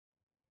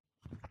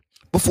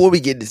Before we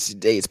get into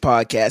today's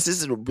podcast, this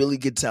is a really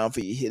good time for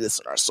you to hit us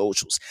on our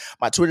socials.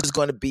 My Twitter is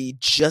going to be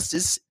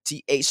Justice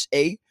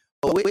THA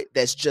Poet.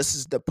 That's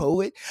Justice the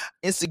Poet.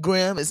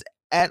 Instagram is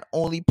at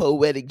Only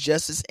Poetic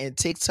Justice, and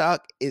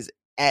TikTok is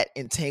at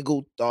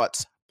Entangled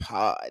Thoughts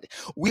Pod.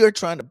 We are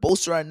trying to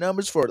bolster our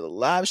numbers for the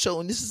live show,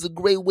 and this is a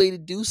great way to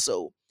do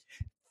so.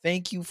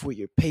 Thank you for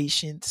your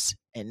patience.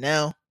 And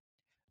now,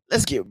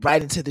 let's get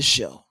right into the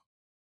show.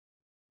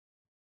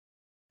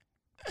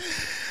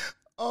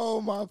 Oh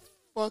my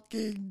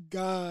fucking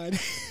God.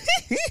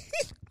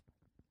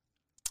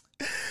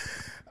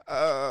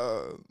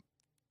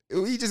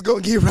 We just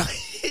gonna get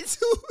right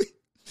into it.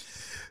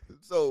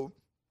 So,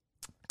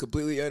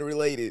 completely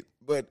unrelated,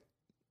 but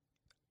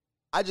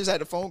I just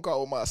had a phone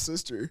call with my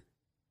sister.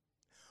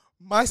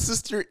 My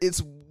sister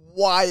is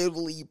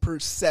wildly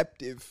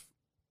perceptive.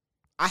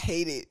 I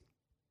hate it.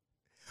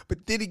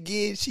 But then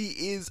again, she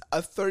is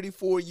a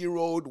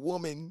 34-year-old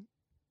woman.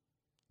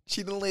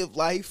 She didn't live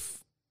life.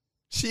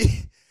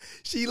 She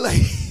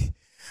like,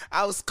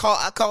 I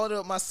called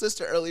up my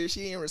sister earlier.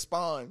 She didn't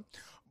respond.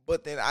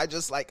 But then I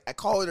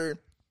called her.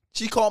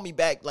 She called me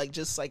back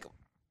just a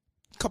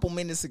couple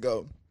minutes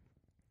ago.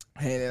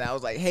 And then I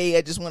was like, hey,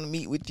 I just want to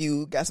meet with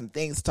you. Got some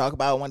things to talk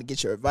about. I want to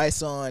get your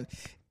advice on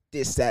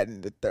this, that,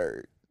 and the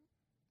third.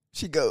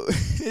 She goes,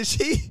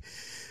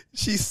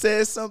 she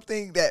says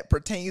something that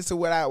pertains to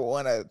what I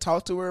want to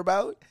talk to her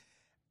about.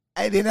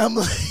 And then I'm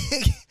like,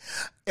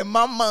 in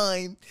my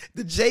mind,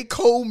 the J.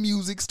 Cole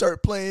music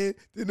start playing.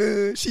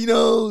 She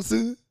knows.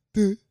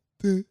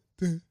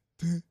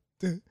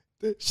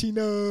 She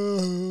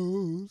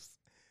knows.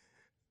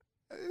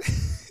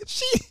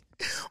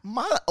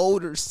 My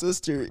older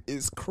sister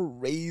is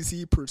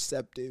crazy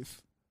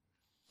perceptive.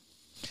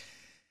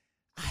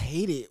 I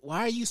hate it.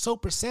 Why are you so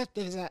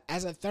perceptive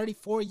as a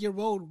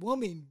 34-year-old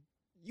woman?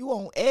 You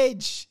on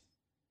edge.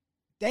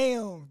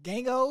 Damn,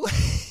 Gango.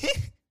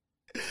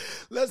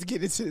 Let's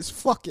get into this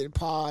fucking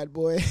pod,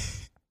 boy.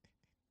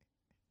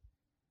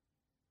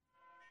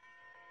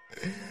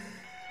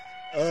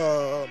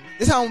 This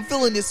is how I'm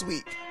feeling this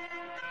week.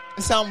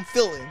 This is how I'm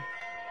feeling.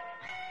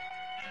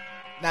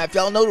 Now, if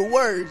y'all know the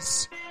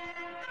words,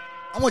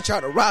 I want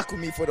y'all to rock with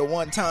me for the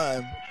one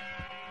time.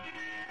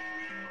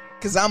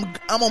 Cause I'm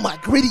on my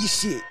gritty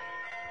shit.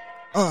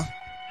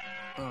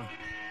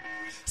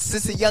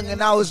 Since a young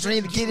and I was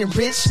dreaming of getting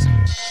rich.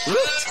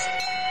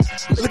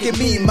 Look at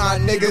me, my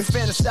nigga.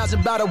 Fantasize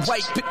about a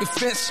white picket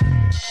fence.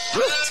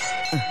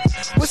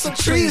 With some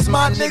trees,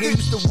 my nigga.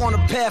 Used to want a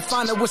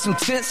Pathfinder with some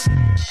tents.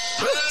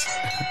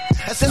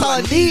 That's all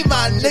I need,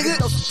 my nigga.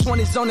 Throw some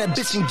 20s on that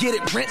bitch and get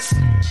it rinsed.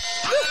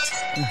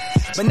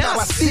 But now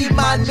I see,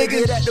 my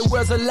nigga, that the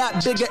world's a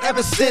lot bigger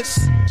ever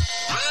since.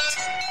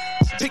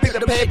 Pick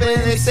up the paper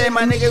and they say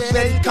my nigga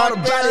ready. Call the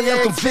body,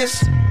 I'm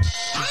convinced.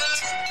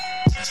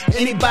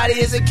 Anybody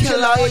is a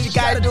killer, all you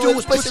gotta do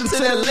is push them to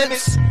the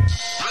limits.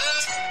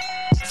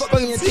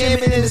 Fucking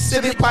timid in the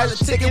Civic, pilot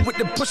ticket with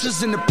the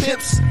pushers and the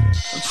pimps.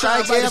 I'm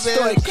trying to get up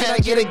there, can I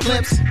get a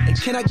glimpse? And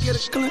can I get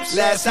a glimpse?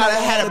 Last night I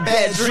had a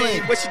bad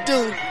dream. What you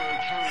do?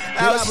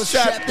 I was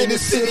trapped in the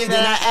city and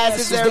I asked,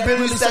 is that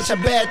really such a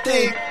bad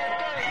thing?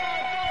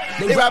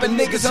 They robbing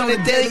niggas on the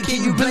daily,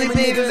 can you really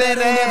believe that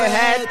I never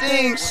had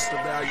things?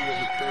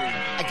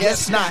 I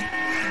guess not.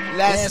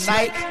 Last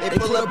night, they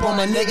pull up on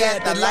my nigga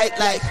at the light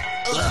like,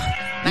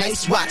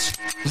 nice watch,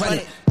 run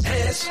it.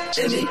 Hands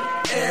in the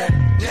air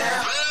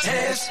now,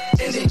 hands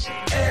in the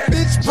air.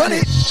 Bitch, run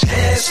it.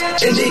 Hands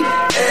in the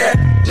air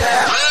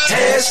now,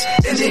 hands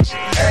in the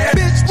air.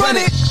 Bitch, run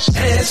it.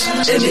 Hands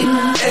in the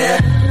air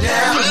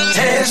now,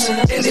 hands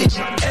in the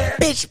air.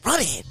 Bitch,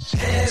 run it.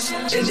 Hands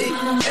in the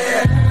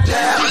air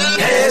now,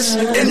 hands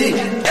in the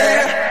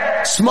air.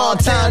 Small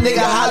town nigga,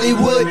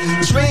 Hollywood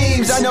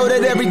dreams. I know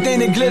that everything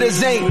that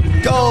glitters ain't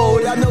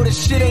gold. I know that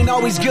shit ain't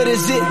always good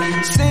as it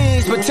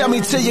seems. But tell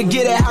me till you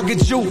get it, how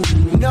could you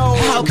know?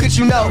 How could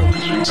you know?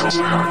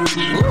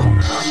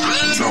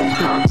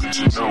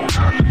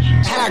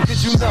 How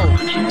could you know?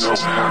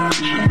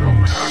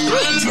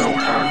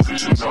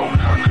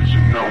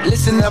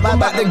 Listen up, I'm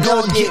about to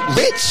go and get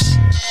rich.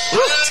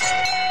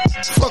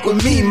 Fuck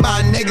with me,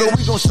 my nigga.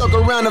 We gon' suck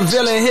around the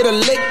villa and hit a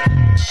lick.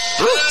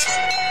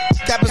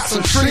 Got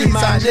some trees,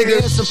 my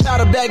nigga. And some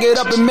powder, bag it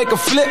up and make a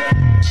flip.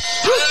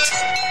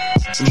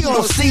 You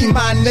gon' see,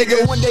 my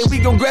nigga. One day we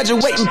gon'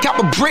 graduate and cop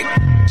a brick.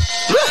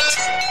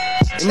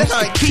 And that's how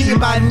I keep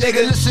my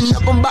nigga. Listen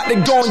up, I'm about to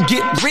go and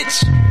get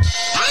rich.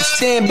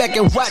 Stand back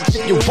and watch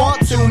if you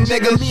want to,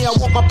 nigga. Me, I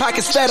want my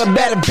pockets fatter,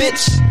 better,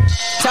 bitch.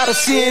 Tired of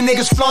seeing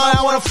niggas flying,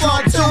 I wanna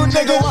fly too,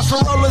 nigga. Watch for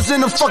rollers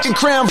in the fucking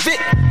Crown Vic.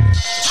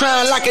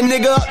 Trying like a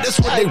nigga up, that's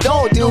what they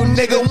don't do,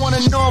 nigga. Wanna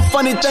know a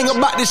funny thing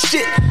about this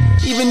shit?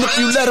 Even if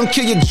you let them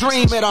kill your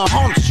dream, it'll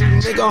haunt you,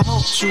 nigga,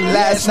 haunt you.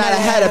 Last night I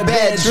had a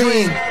bad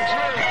dream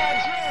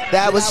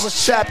that I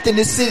was trapped in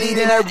the city.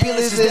 Then I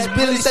realized it's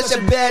really such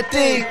a bad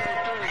thing.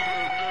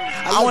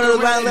 I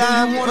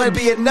wanna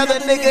be another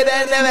nigga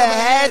that never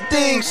had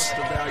things.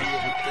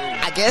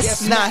 I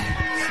guess not.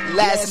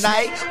 Last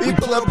night, we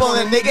pull up on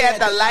a nigga at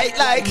the light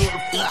like,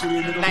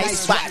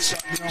 nice watch.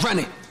 Run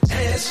it.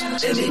 Hands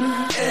in the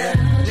air,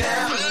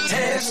 now.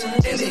 Hands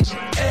in the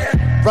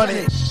air. Run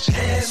it.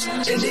 Hands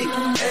in the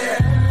air,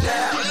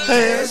 now.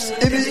 Hands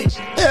in the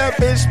air,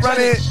 bitch, run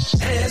it.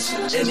 Hands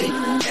in the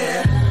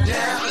air,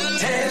 now.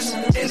 Hands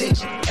in the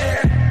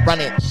air. Run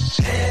it.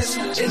 Hands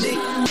in the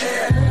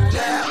air,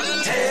 now.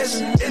 Hands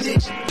in the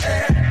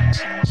air.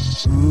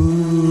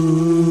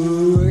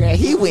 Ooh, yeah,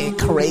 he went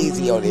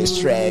crazy on this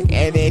track,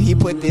 and then he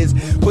put this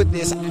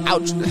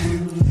outro,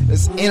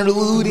 this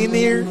interlude in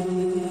there. Hey,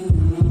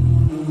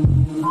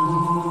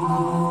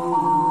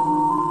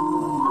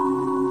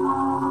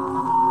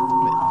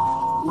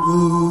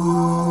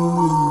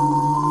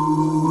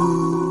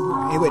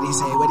 what'd he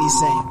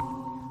say?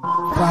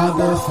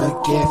 Father,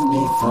 forgive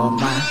me for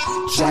my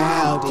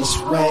childish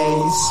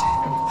ways.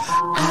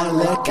 I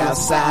look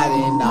outside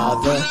and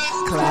all the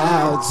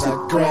clouds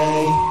are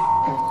gray.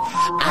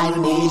 I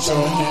need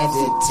your hand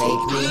to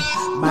take me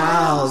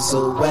miles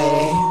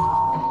away.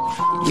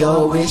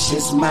 Your wish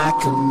is my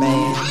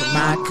command,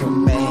 my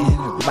command,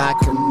 my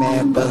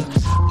command. But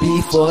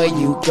before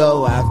you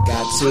go, I've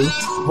got to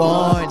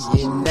warn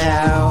you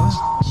now.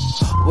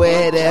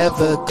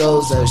 Whatever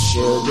goes up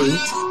surely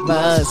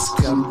must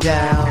come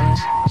down.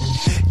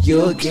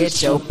 You'll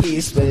get your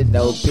peace, but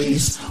no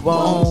peace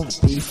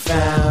won't be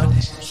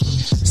found.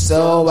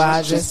 So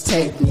I just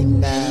take me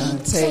now,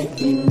 take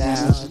me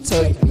now,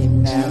 take me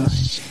now.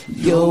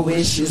 Your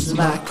wish is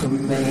my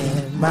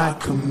command, my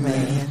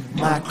command,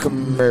 my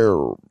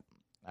command.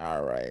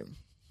 All right.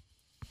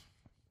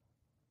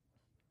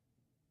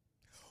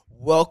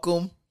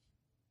 Welcome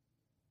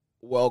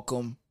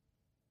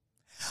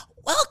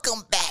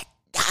back,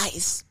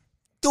 guys,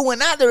 to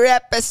another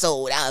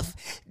episode of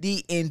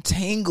the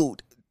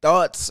Entangled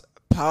Thoughts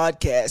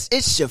Podcast.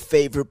 It's your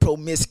favorite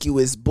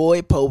promiscuous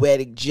boy,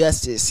 Poetic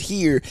Justice,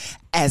 here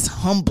as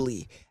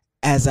humbly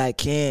as I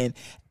can.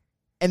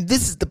 And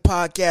this is the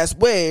podcast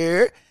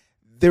where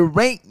there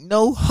ain't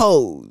no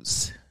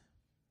hoes,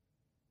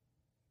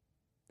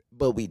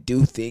 but we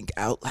do think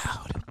out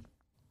loud.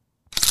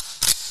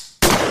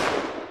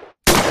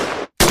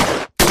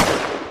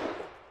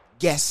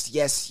 Yes.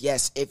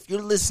 If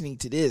you're listening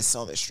to this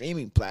on the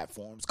streaming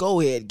platforms, go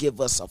ahead,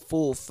 give us a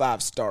full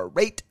 5-star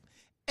rate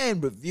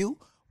and review.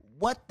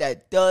 What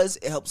that does,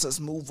 it helps us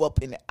move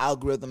up in the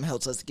algorithm,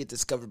 helps us get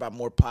discovered by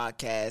more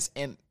podcasts,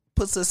 and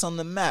puts us on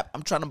the map.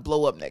 I'm trying to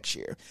blow up next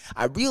year.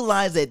 I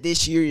realize that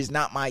this year is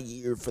not my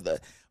year for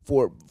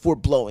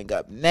blowing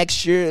up.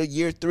 Next year,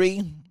 year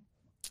 3,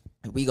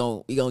 we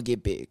gonna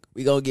get big.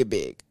 We gonna get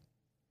big.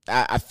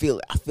 I feel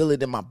it. I feel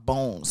it in my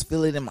bones.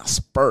 Feel it in my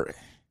spirit.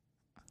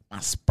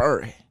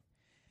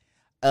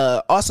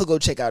 Also go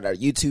check out our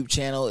YouTube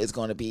channel. It's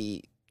going to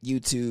be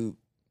YouTube.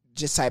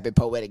 Just type in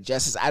Poetic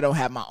Justice. I don't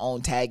have my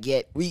own tag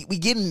yet. We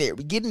getting there.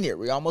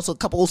 We're almost a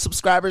couple of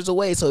subscribers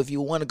away. So if you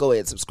want to go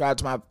ahead and subscribe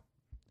to my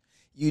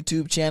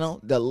YouTube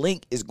channel, the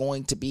link is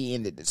going to be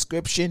in the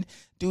description.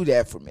 Do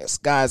that for me.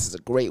 Guys, it's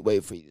a great way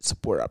for you to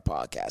support our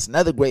podcast.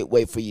 Another great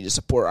way for you to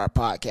support our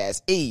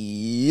podcast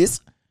is,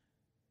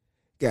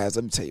 guys,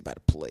 let me tell you about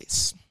a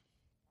place.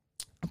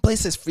 A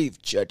place that's free of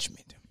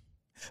judgment.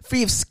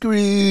 Free of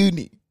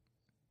scrutiny.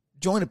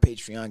 Join the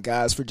Patreon,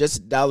 guys. For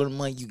just $1 a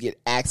month, you get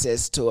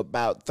access to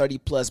about 30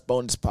 plus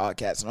bonus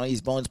podcasts. And on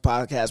these bonus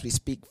podcasts, we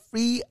speak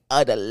free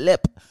of the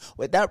lip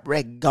without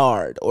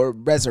regard or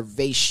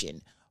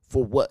reservation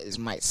for what is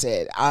might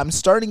said. I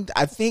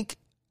think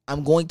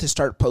I'm going to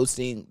start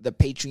posting the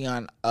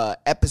Patreon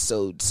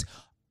episodes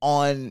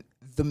on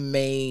the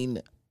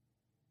main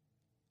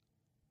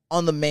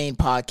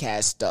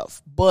podcast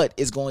stuff, but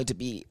it's going to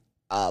be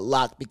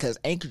locked because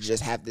Anchor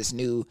just have this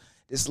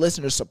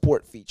listener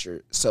support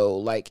feature. So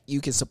like you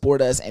can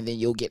support us and then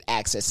you'll get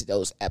access to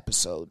those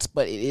episodes.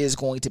 But it is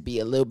going to be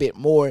a little bit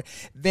more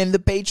than the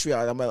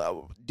Patreon. I'm going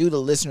to do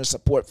the listener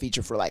support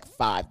feature for like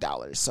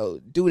 $5. So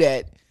do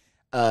that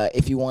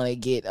if you want to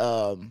get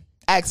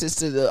access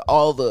to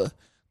all the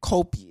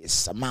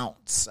copious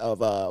amounts of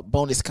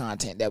bonus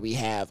content that we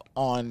have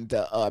on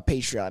the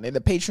Patreon. And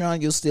the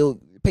Patreon,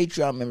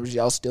 Patreon members,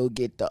 y'all still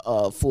get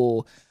the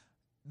full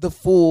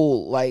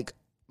like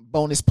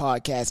bonus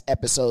podcast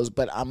episodes,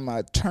 but I'm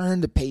gonna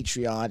turn the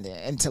Patreon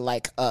into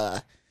like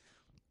a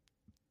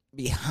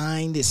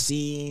behind the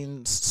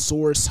scenes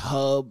source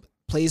hub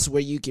place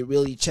where you can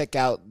really check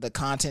out the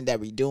content that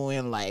we're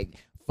doing, like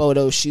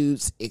photo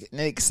shoots,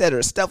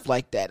 etc., stuff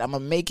like that. I'm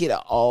gonna make it an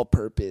all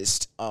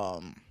purpose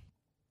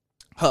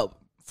hub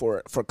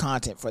for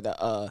content for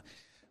the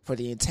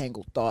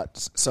Entangled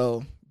Thoughts.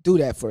 So do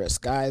that for us,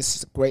 guys.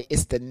 It's great.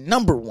 It's the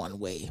number one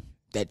way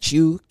that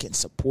you can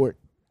support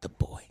the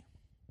boy.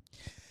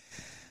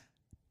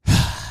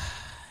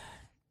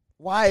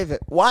 Why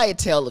a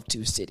tale of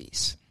two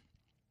cities?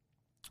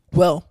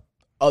 Well,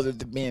 other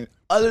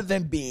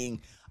than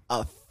being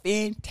a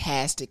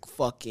fantastic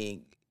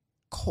fucking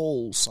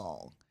Cole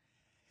song,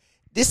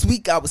 this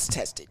week I was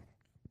tested.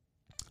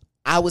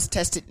 I was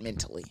tested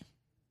mentally,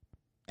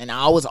 and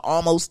I was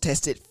almost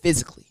tested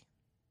physically.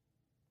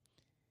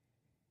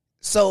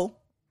 So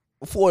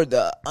for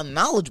the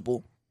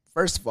unknowledgeable,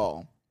 first of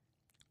all,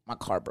 my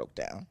car broke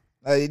down.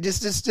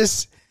 Just,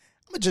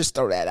 I'm gonna just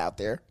throw that out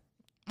there.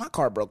 My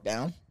car broke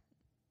down.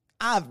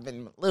 I've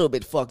been a little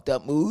bit fucked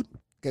up mood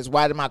because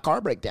why did my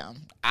car break down?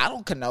 I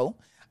don't know.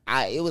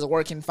 It was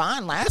working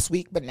fine last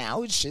week, but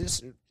now it's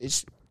just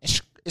it's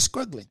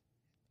squiggling.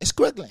 It's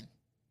squiggling.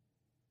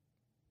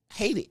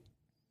 Hate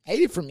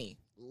it for me.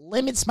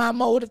 Limits my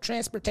mode of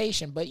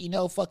transportation, but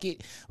fuck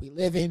it.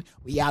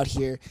 We out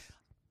here,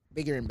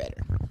 bigger and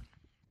better.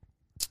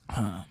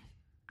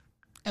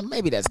 And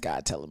maybe that's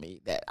God telling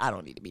me that I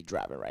don't need to be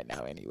driving right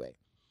now anyway.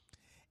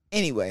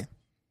 Anyway,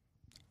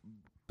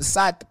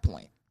 beside the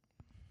point.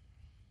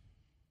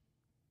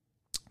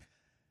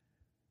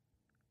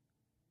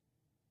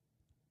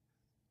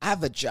 I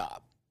have a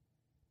job,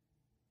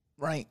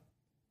 right?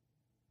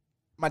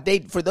 My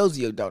day, for those of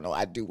you who don't know,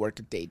 I do work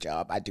a day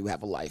job. I do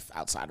have a life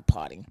outside of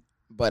potting.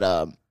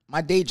 But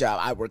my day job,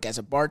 I work as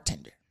a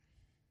bartender.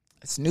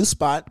 It's a new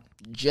spot,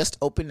 just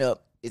opened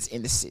up. It's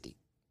in the city.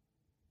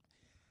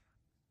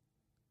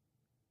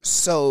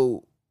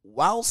 So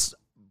whilst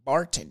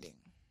bartending,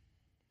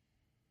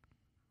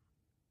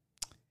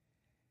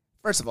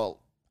 first of all,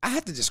 I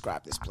have to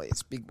describe this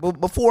place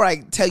before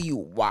I tell you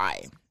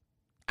why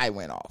I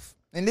went off.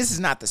 And this is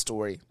not the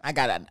story. I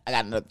got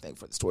another thing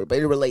for the story, but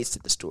it relates to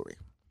the story.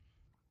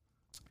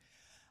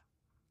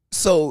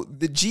 So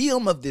the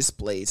GM of this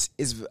place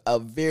is a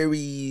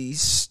very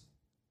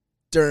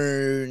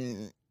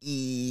stern-y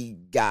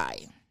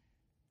guy.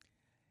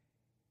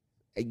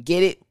 I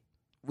get it.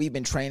 We've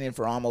been training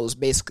for almost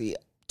basically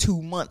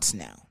 2 months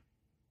now.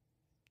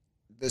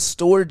 The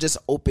store just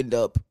opened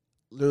up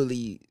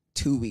literally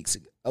 2 weeks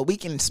ago. A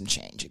week and some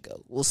change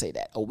ago. We'll say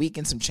that. A week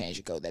and some change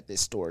ago that this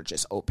store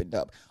just opened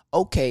up.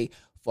 Okay,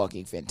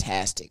 fucking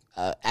fantastic.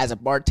 As a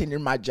bartender,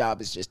 my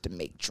job is just to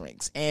make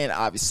drinks and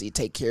obviously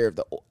take care of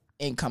the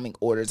incoming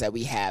orders that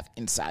we have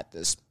inside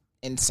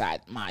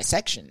my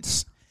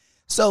sections.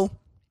 So,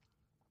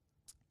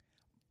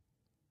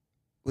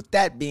 with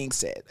that being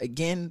said,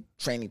 again,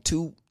 training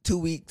 2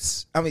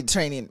 weeks.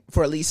 Training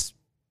for at least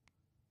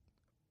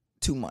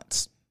 2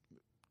 months.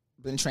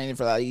 Been training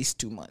for at least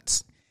 2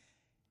 months.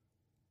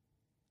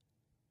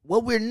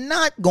 What we're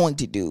not going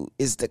to do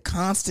is the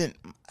constant.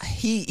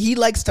 He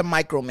likes to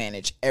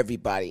micromanage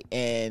everybody,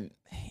 and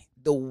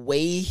the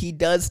way he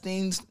does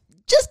things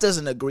just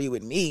doesn't agree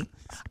with me.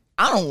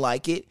 I don't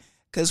like it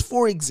because,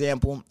 for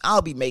example,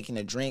 I'll be making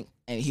a drink,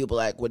 and he'll be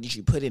like, "What did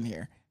you put in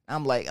here?"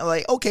 I'm like,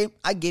 okay,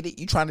 I get it.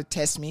 You trying to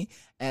test me,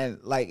 and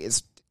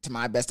it's to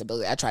my best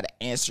ability. I try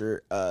to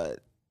answer the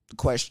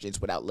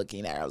questions without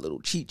looking at our little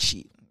cheat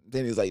sheet.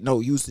 Then he's like, "No,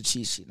 use the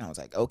cheat sheet," and I was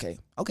like, "Okay,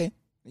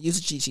 use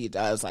the cheat sheet."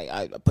 I was like,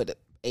 I put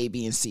A,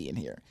 B, and C in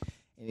here.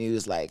 And he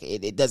was like,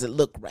 it doesn't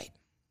look right.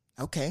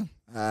 Okay.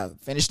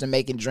 Finished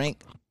making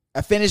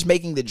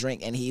the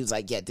drink, and he was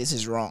like, yeah, this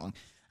is wrong.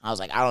 I was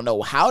like, I don't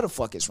know how the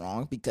fuck it's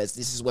wrong, because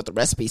this is what the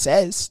recipe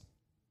says.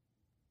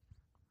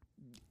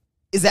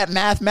 Is that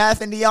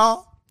math into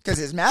y'all? Because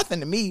it's math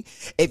into me.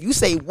 If you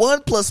say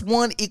 1 +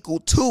 1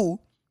 = 2,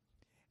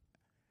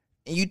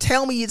 and you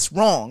tell me it's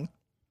wrong,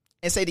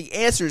 and say the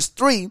answer is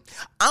 3,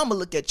 I'm going to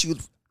look at you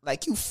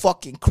like you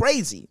fucking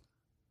crazy.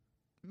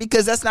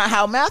 Because that's not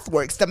how math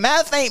works. The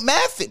math ain't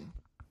mathing.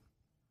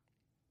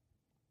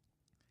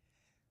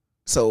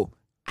 So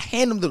I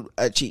hand him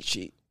a cheat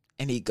sheet,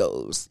 and he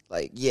goes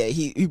like, yeah,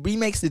 he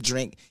remakes the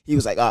drink. He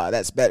was like,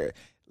 that's better.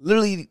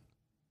 Literally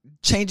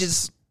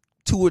changes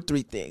 2 or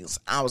 3 things.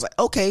 I was like,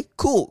 okay,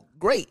 cool,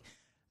 great.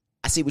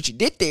 I see what you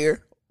did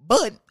there,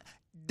 but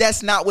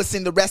that's not what's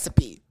in the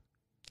recipe.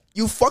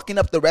 You fucking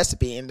up the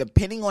recipe, and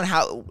depending on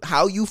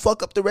how you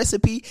fuck up the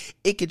recipe,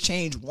 it could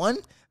change 1,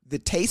 the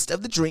taste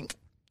of the drink,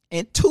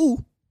 and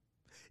 2,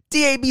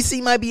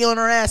 DABC might be on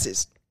our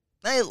asses.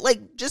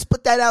 Just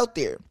put that out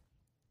there.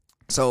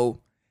 So,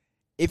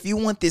 if you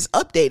want this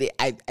updated,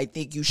 I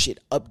think you should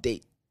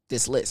update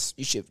this list.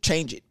 You should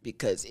change it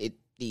because it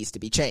needs to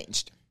be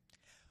changed.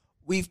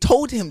 We've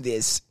told him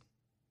this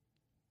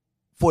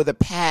for the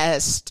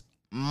past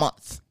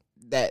month,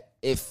 that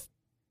if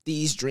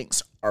these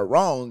drinks are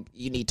wrong,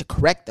 you need to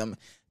correct them,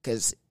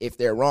 because if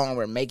they're wrong,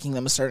 we're making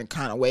them a certain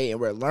kind of way and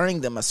we're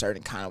learning them a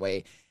certain kind of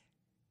way.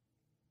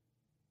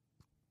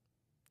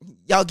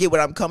 Y'all get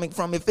what I'm coming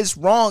from. If it's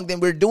wrong, then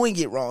we're doing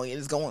it wrong. And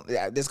it's going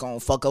to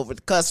fuck over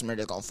the customer.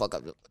 That's going to fuck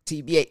up the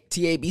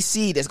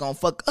TABC. That's going to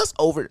fuck us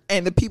over.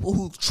 And the people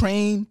who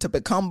train to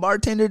become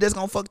bartender, that's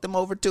going to fuck them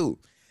over too.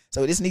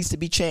 So this needs to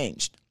be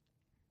changed.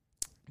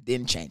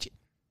 Didn't change it.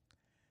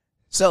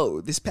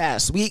 So this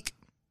past week,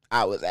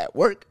 I was at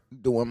work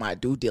doing my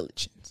due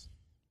diligence.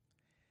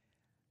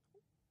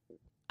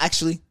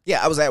 Actually,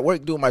 yeah, I was at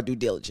work doing my due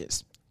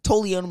diligence.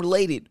 Totally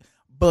unrelated.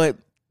 But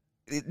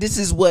this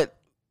is what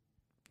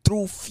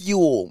threw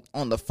fuel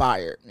on the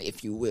fire,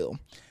 if you will.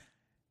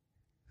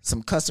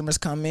 Some customers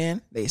come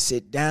in, they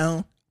sit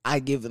down, I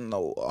give them a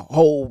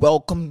whole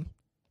welcome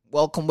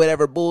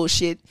whatever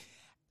bullshit,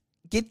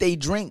 get they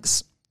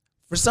drinks.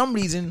 For some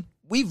reason,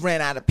 we've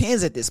ran out of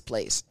pens at this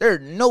place. There are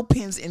no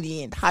pens in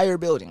the entire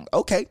building.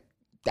 Okay,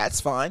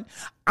 that's fine.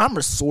 I'm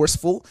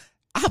resourceful.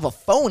 I have a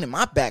phone in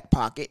my back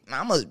pocket, and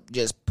I'm going to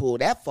just pull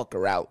that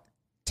fucker out,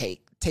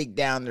 take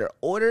down their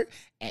order,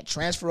 and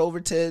transfer over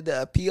to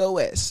the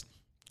POS.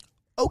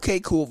 Okay,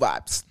 cool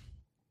vibes.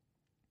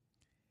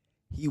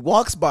 He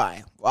walks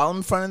by while I'm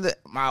in front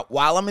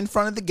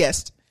of the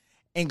guest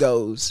and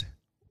goes,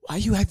 "Why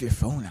you have your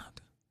phone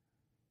out?"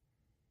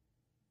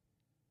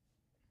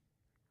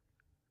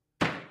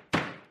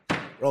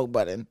 Roll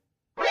button.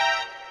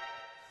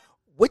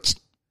 What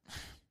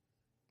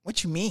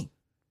you mean?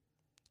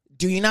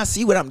 Do you not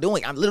see what I'm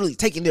doing? I'm literally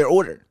taking their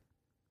order.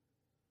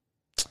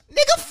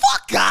 Nigga,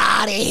 fuck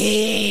out of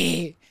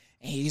here.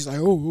 And he's like,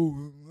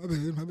 oh,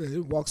 my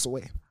bad. Walks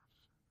away.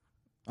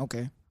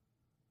 Okay.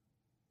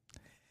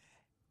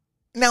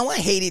 Now, I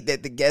hated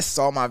that the guest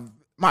saw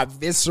my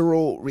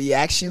visceral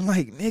reaction.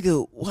 Like,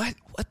 nigga, what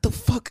the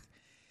fuck?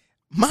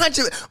 Mine's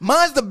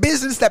the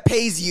business that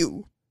pays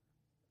you.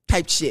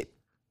 Type shit.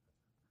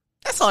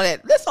 That's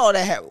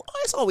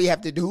all we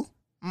have to do.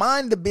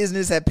 Mind the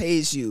business that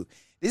pays you.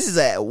 This is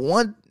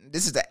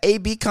an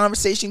A-B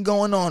conversation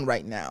going on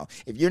right now.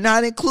 If you're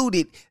not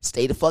included,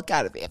 stay the fuck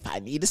out of it. If I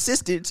need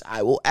assistance,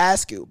 I will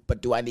ask you.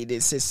 But do I need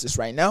assistance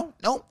right now?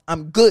 No,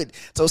 I'm good.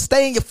 So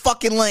stay in your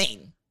fucking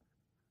lane.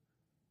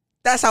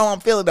 That's how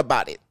I'm feeling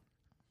about it.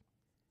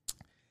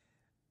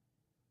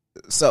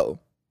 So,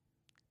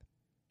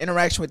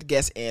 interaction with the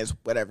guest ends,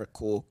 whatever,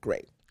 cool,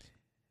 great.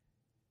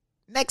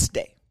 Next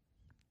day,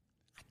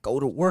 I go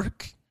to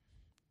work.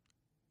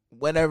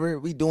 Whatever,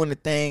 we doing the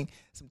thing.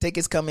 Some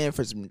tickets come in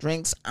for some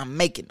drinks. I'm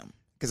making them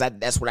because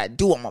that's what I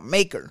do. I'm a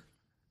maker.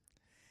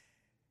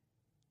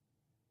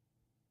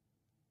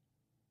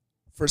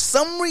 For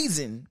some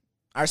reason,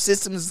 our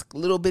system is a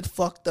little bit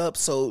fucked up.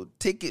 So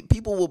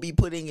people will be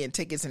putting in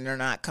tickets and they're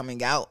not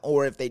coming out.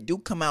 Or if they do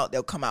come out,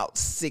 they'll come out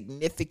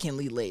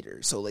significantly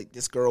later. So like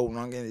this girl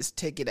rung in this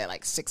ticket at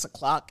like 6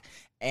 o'clock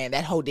and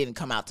that hoe didn't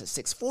come out to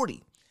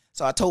 6:40.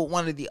 So I told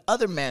one of the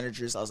other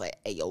managers, I was like,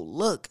 hey, yo,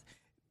 look.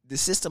 The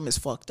system is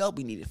fucked up.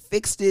 We need to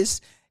fix this.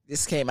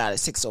 This came out at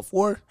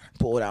 6:04.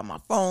 Pulled out my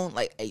phone.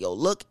 Like, hey, yo,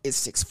 look,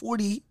 it's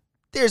 6:40.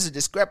 There's a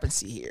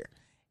discrepancy here.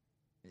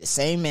 The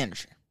same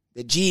manager,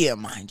 the GM,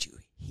 mind you,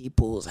 he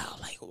pulls out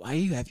like, why do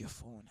you have your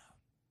phone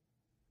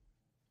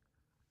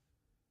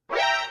out?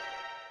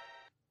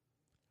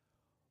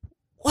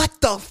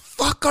 What the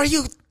fuck are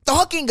you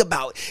talking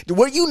about?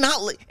 Were you not?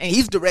 And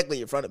he's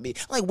directly in front of me.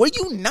 Like, were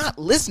you not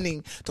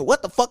listening to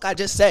what the fuck I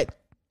just said?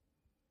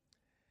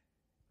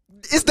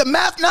 Is the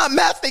math not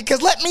mathing?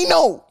 Because let me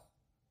know.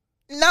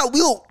 Now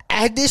we'll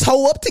add this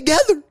hoe up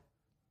together.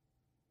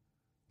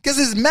 Because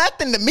it's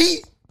mathing to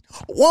me.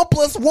 1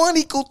 + 1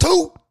 = 2.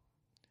 2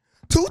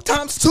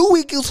 ×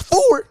 2 =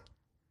 4.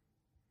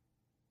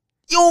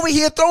 You over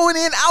here throwing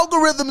in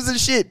algorithms and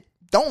shit.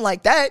 Don't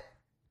like that.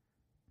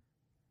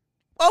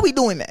 Why are we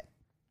doing that?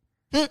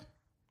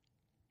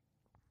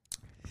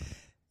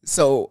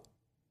 So,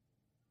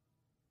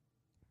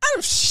 out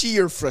of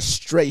sheer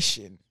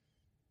frustration,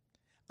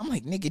 I'm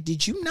like, nigga,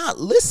 did you not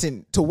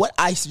listen to what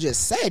I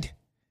just said?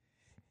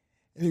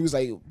 And he was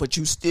like, but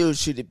you still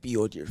shouldn't be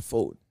on your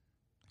phone.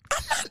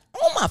 I'm not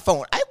on my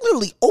phone. I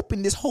literally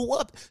opened this whole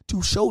up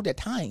to show the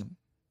time.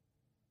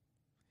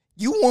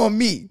 You want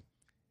me?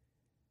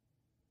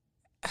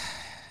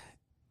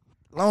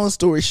 Long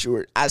story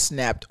short, I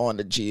snapped on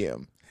the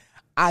GM.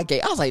 I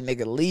was like,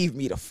 nigga, leave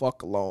me the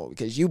fuck alone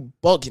because you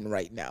bugging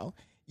right now.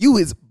 You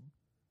is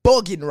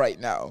bugging right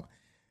now.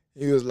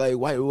 He was like,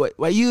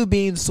 why you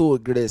being so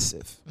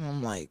aggressive? And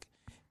I'm like,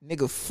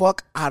 nigga,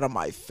 fuck out of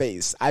my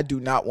face. I do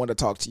not want to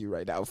talk to you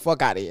right now.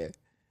 Fuck out of here.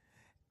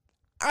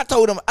 I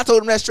told him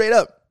that straight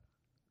up.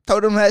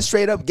 Told him that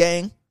straight up,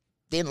 gang.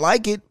 Didn't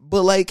like it,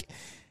 but like,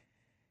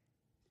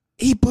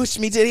 he pushed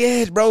me to the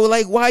edge, bro.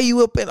 Like, why you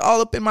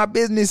all up in my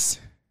business?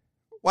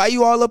 Why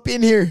you all up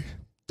in here?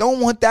 Don't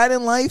want that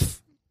in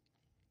life.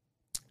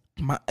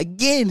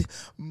 Again,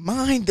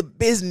 mind the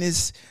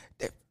business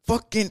that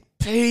fucking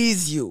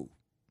pays you.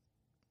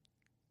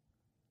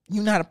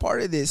 You're not a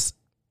part of this,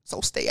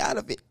 so stay out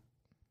of it.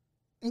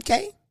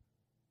 Okay,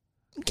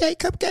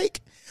 cupcake.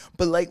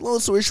 But like, long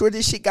story short,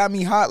 this shit got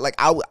me hot. Like,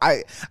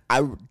 I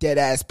dead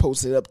ass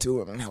posted up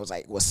to him, and I was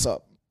like, "What's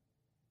up?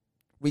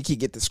 We can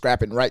get the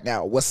scrapping right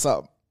now. What's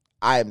up?"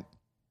 I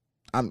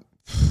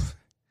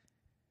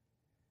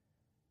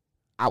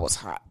was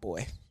hot,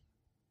 boy,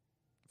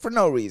 for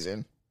no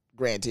reason.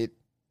 Granted,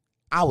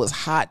 I was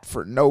hot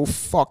for no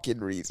fucking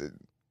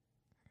reason.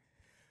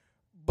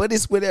 But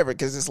it's whatever,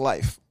 because it's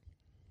life.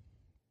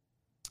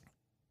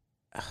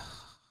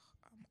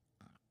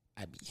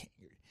 I'd be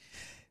angry.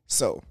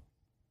 So,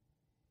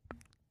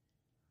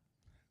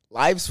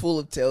 life's full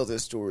of tales and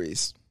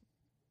stories,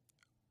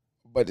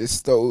 but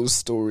it's those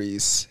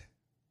stories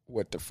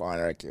what define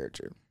our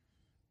character.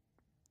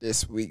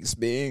 This week's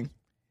being,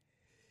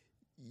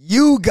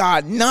 you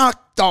got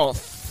knocked the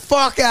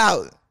fuck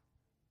out.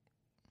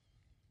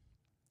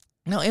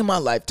 Now, in my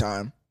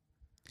lifetime,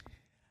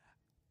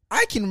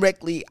 I can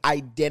correctly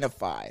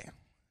identify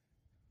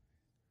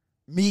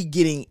me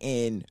getting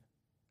in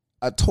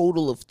a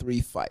total of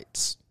 3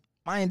 fights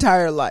my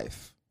entire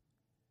life.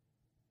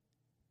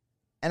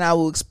 and I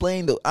will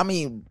explain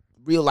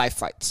real life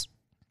fights.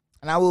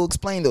 And I will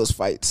explain those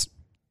fights.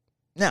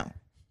 Now,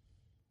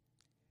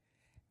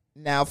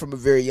 from a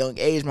very young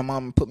age, my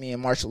mom put me in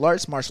martial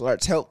arts. Martial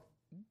arts helped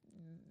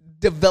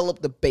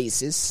develop the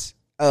basis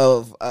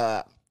of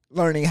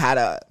learning how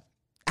to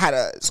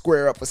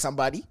square up with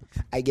somebody,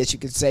 I guess you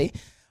could say.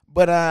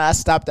 But I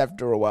stopped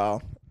after a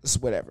while. It's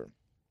whatever.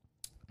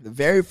 The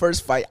very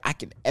first fight I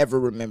can ever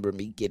remember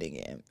me getting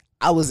in,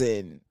 I was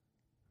in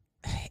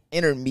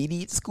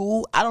intermediate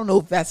school. I don't know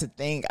if that's a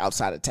thing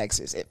outside of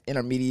Texas. If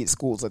intermediate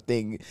school is a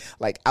thing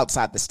like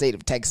outside the state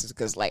of Texas,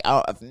 because like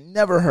I've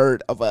never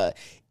heard of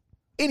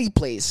any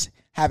place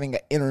having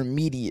an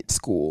intermediate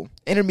school.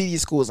 Intermediate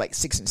school is like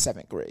 6th and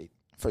 7th grade,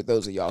 for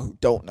those of y'all who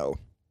don't know.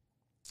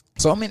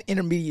 So I'm in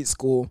intermediate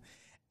school,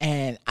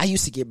 and I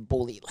used to get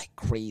bullied like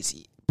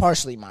crazy.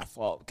 Partially my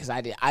fault, because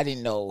I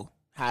didn't know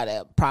how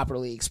to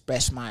properly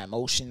express my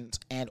emotions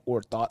and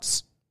or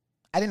thoughts.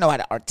 I didn't know how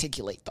to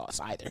articulate thoughts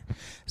either.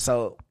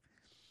 So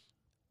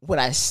what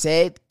I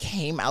said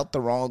came out the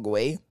wrong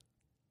way,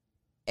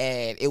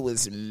 and it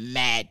was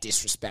mad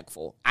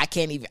disrespectful. I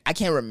can't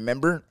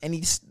remember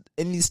any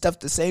stuff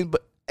to say,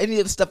 but any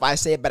of the stuff I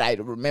said, but I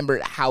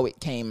remembered how it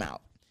came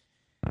out.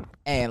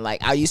 And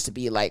like I used to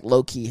be like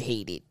low key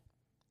hated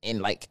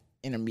in like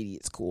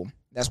intermediate school.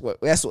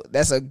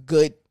 That's a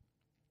good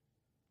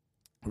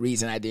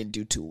reason I didn't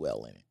do too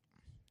well in it.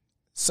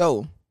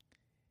 So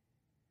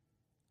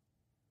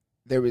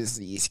there was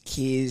these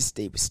kids,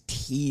 they was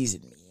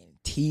teasing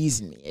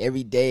me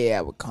every day.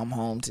 I would come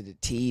home to the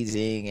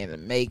teasing and the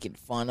making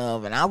fun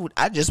of, and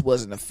I just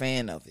wasn't a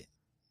fan of it.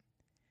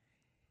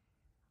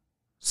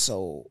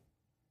 So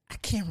I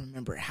can't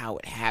remember how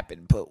it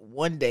happened, but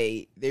one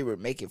day they were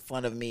making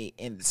fun of me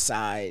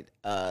inside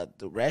the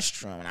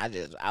restroom, and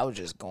I was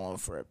just going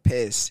for a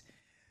piss.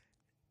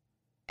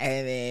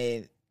 And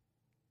then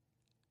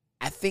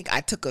I think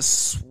I took a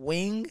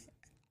swing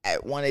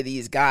at one of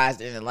these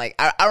guys, and like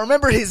I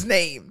remember his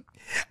name.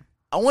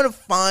 I want to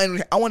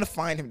find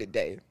him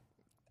today.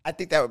 I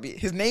think that would be,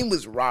 his name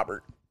was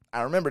Robert.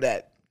 I remember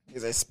that.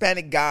 He's a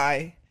Hispanic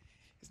guy.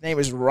 His name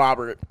is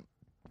Robert.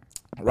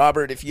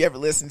 Robert, if you ever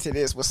listen to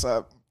this, what's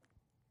up?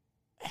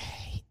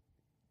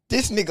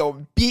 This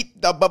nigga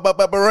beat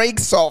the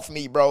brakes off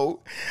me,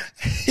 bro.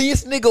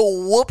 This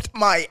nigga whooped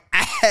my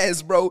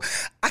ass, bro.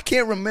 I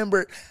can't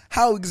remember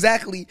how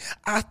exactly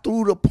I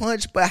threw the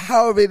punch, but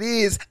however it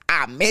is,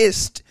 I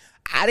missed.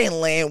 I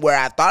didn't land where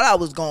I thought I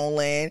was going to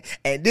land,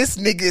 and this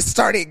nigga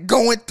started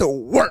going to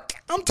work.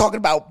 I'm talking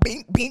about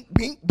bink, bink,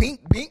 bink, bink,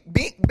 bink,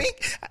 bink,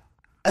 bink.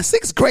 A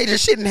 6th grader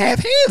shouldn't have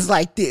hands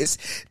like this.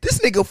 This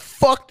nigga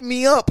fucked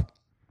me up.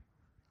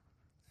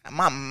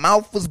 My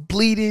mouth was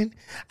bleeding.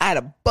 I had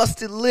a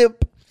busted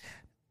lip.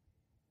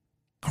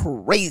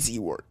 Crazy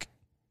work.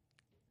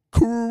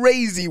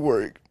 Crazy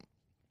work.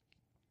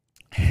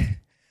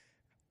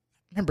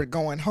 Remember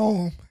going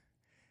home.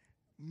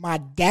 My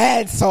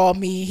dad saw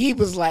me. He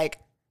was like,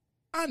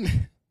 I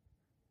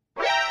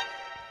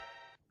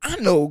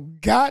know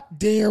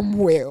goddamn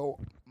well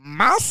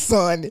my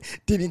son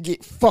didn't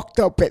get fucked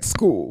up at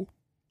school.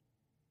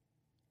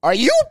 Are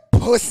you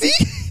pussy?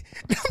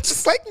 And I'm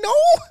just like, no.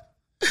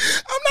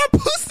 I'm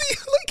not pussy.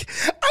 Like,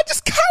 I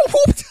just got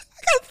whooped.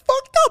 I got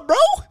fucked up, bro.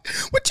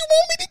 What you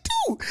want me to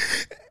do?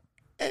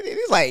 And then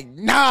he's like,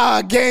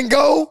 nah,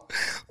 Gango.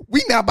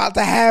 We not about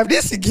to have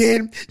this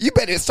again. You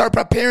better start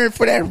preparing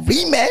for that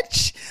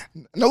rematch.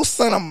 No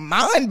son of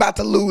mine about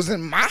to lose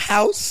in my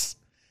house.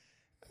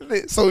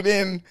 So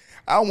then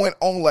I went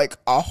on like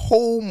a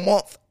whole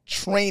month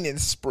training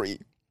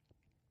spree.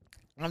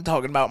 I'm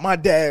talking about my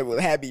dad would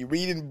have me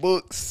reading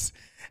books.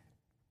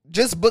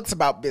 Just books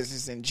about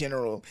business in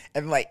general.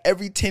 And like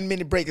every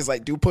 10-minute break is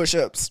like, do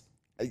push-ups.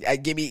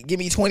 Give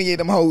me 20 of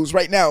them hoes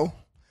right now.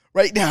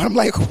 Right now. I'm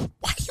like,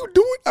 why are you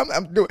doing?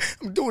 I'm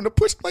doing the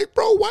push. Like,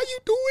 bro, why you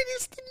doing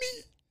this to me?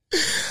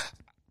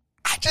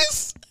 I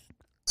just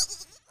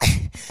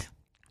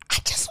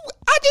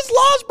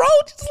lost, bro.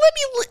 Just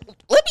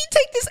let me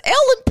take this L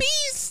in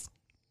peace.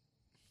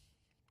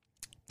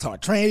 So I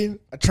trained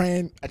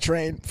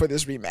for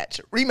this rematch.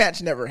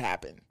 Rematch never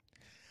happened.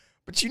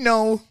 But you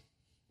know,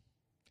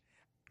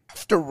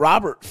 after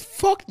Robert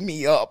fucked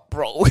me up,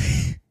 bro,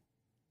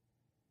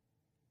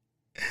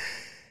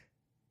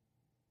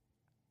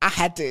 I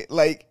had to,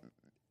 like,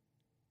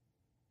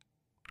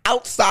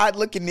 outside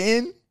looking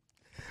in,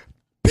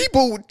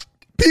 people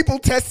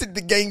tested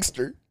the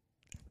gangster.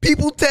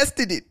 People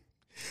tested it.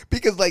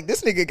 Because, like,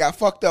 this nigga got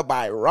fucked up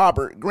by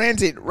Robert.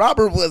 Granted,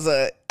 Robert was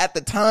at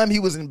the time he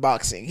was in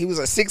boxing. He was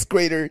a 6th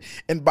grader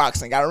in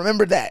boxing. I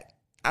remember that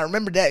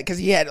because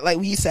he had, like,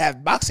 we used to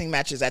have boxing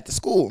matches at the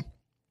school.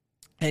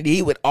 And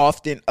he would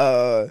often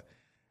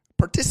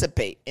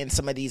participate in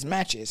some of these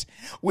matches.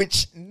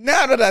 Which,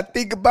 now that I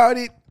think about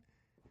it,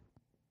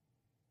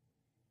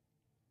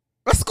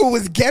 my school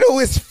was ghetto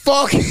as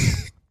fuck.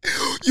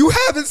 You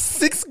having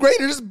 6th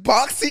graders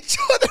box each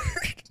other?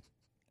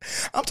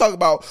 I'm talking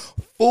about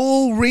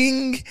full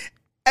ring,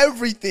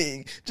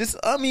 everything. Just,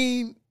 I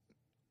mean,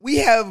 we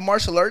have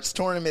martial arts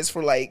tournaments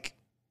for like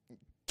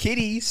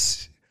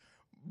kiddies,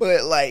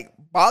 But like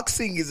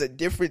boxing is a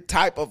different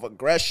type of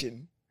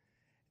aggression.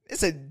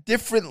 It's a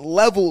different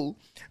level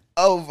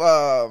of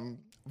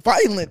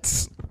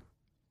violence.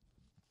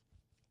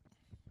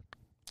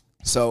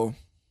 So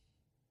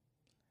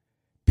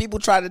people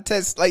try to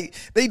test, like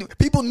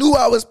people knew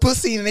I was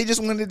pussy and they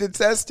just wanted to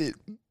test it.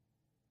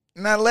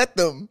 And I let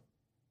them.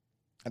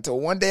 Until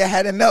one day I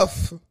had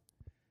enough.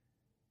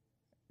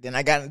 Then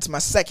I got into my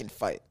second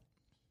fight.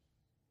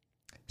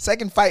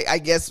 Second fight, I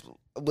guess,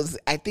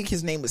 I think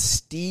his name was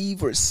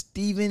Steve or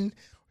Steven,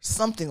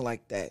 something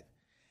like that.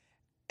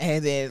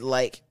 And then,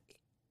 like,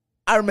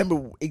 I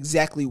remember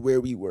exactly where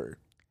we were.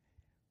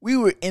 We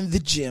were in the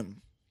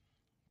gym.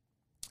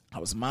 I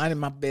was minding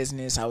my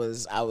business. I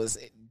was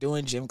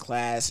doing gym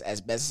class as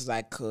best as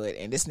I could,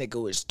 and this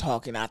nigga was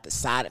talking out the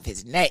side of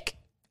his neck.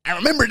 I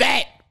remember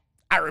that.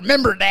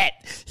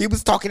 He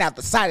was talking out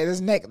the side of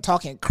his neck,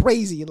 talking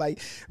crazy.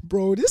 Like,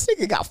 bro, this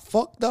nigga got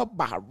fucked up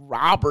by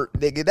Robert,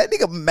 nigga. That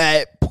nigga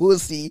mad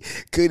pussy.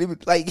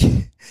 Couldn't, like,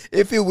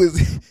 if it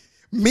was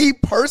me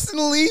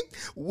personally,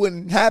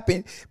 wouldn't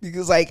happen.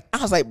 Because, like,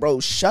 I was like, bro,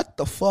 shut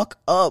the fuck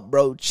up,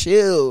 bro.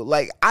 Chill.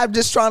 Like, I'm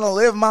just trying to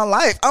live my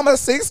life. I'm a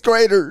 6th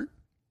grader.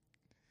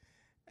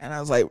 And I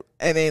was like,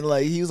 and then,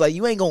 like, he was like,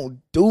 you ain't gonna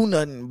do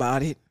nothing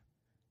about it.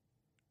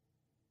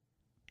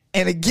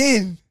 And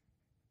again,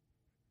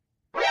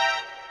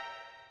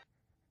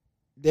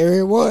 there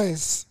it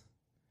was.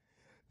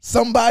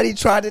 Somebody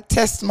tried to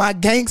test my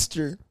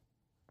gangster.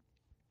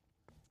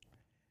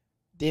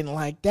 Didn't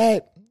like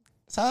that.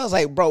 So I was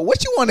like, bro,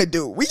 what you want to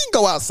do? We can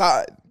go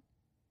outside.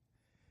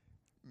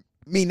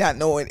 Me not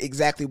knowing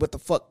exactly what the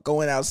fuck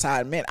going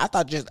outside meant. I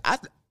thought I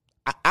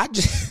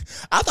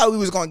thought we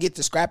was going to get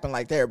to scrapping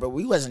like there, but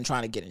we wasn't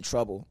trying to get in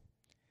trouble.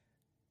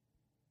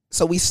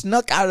 So we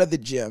snuck out of the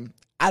gym.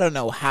 I don't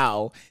know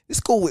how. This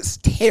school was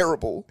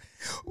terrible.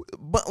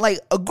 But like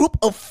a group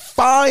of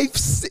 5,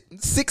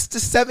 6 to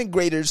 7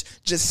 graders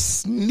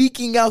just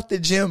sneaking out the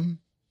gym.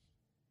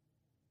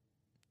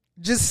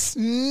 Just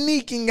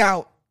sneaking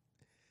out.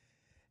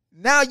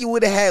 Now you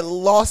would have had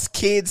lost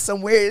kids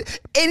somewhere.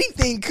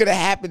 Anything could have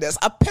happened to us.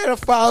 A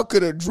pedophile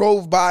could have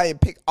drove by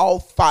and picked all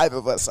 5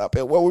 of us up.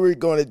 And what were we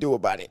going to do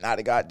about it? Not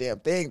a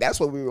goddamn thing.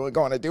 That's what we were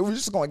going to do. We were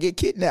just going to get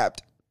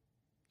kidnapped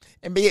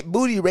and get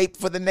booty raped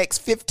for the next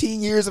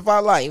 15 years of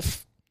our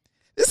life.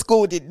 This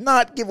school did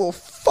not give a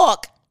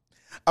fuck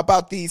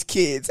about these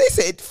kids. They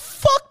said,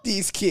 fuck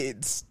these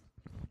kids.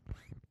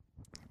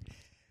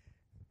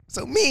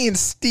 So me and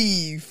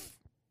Steve,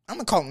 I'm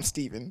going to call him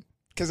Steven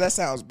because that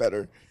sounds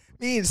better.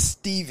 Me and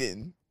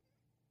Steven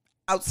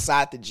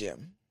outside the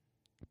gym.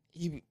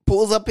 He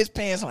pulls up his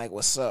pants. I'm like,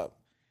 what's up?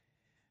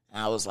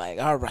 And I was like,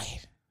 all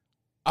right.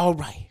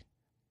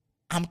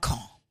 I'm calm.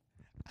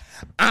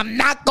 I'm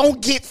not going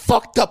to get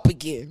fucked up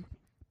again.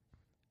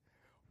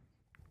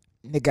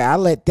 Nigga, I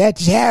let that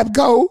jab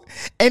go,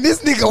 and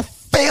this nigga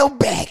fell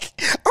back.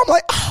 I'm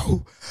like,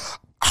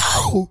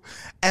 oh.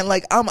 And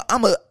like, I'm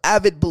an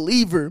avid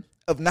believer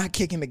of not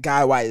kicking the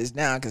guy while he's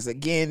down, because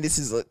again, this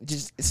is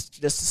it's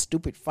just a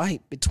stupid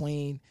fight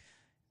between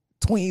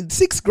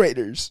 6th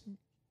graders.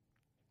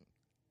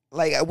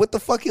 Like, what the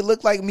fuck it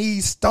looked like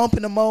me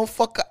stomping a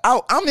motherfucker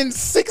out? I'm in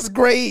 6th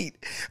grade.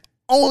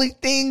 Only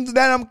things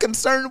that I'm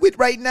concerned with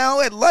right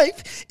now at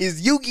life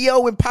is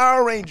Yu-Gi-Oh! And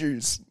Power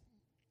Rangers.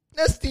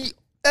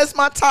 That's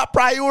my top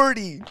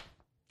priority.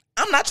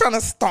 I'm not trying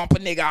to stomp a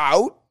nigga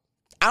out.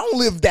 I don't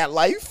live that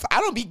life. I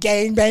don't be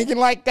gang banging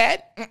like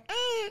that.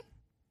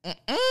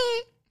 I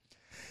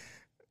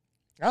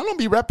don't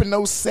be repping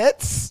those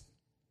sets.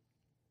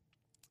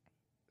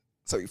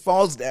 So he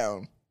falls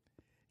down,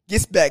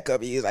 gets back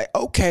up. He's like,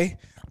 okay,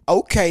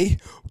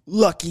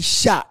 lucky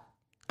shot.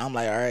 I'm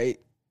like, all right.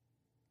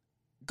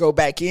 Go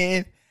back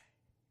in,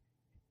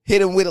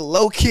 hit him with a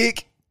low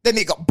kick. That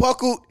nigga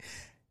buckled.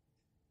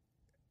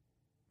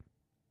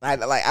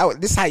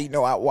 This is how you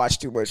know I watch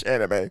too much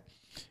anime.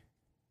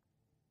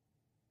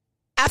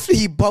 After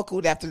he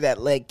buckled after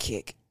that leg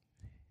kick,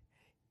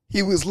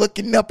 he was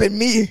looking up at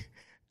me.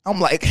 I'm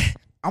like,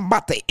 I'm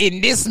about to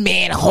end this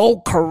man's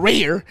whole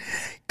career.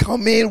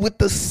 Come in with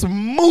the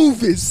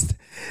smoothest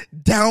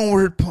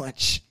downward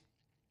punch.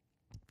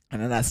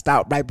 And then I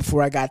stopped right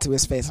before I got to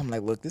his face. I'm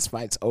like, look, this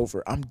fight's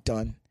over. I'm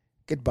done.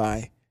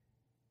 Goodbye.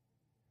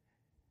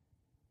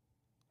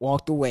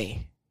 Walked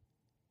away.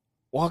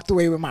 Walked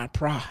away with my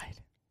pride.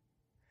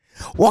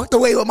 Walked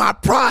away with my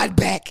pride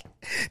back.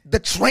 The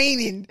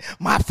training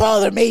my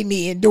father made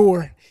me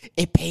endure,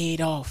 it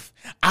paid off.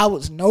 I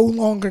was no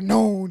longer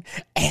known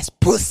as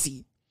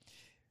pussy.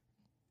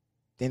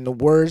 Then the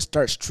word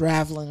starts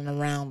traveling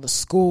around the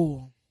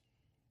school,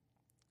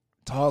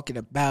 talking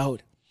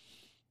about,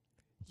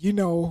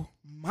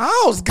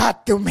 Miles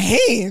got them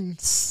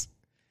hands.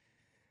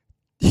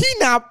 He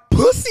not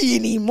pussy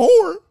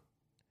anymore.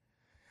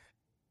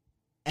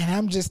 And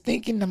I'm just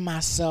thinking to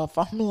myself,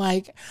 I'm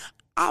like,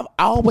 I've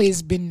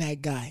always been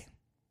that guy.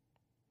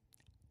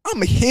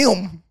 I'm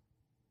him.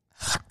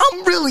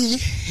 I'm really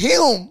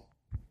him.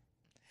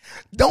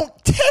 Don't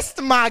test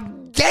my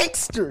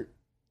gangster.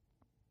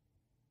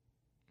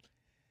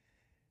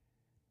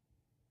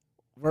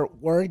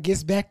 Word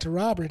gets back to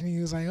Robert, and he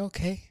was like,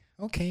 okay,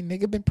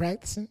 nigga been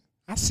practicing.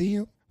 I see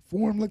him.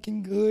 Form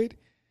looking good.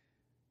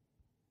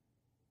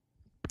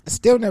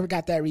 Still never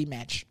got that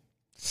rematch.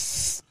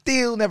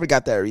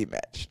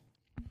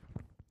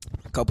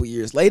 A couple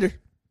years later,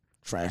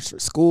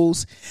 transferred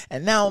schools,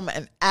 and now I'm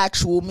in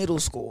actual middle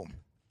school.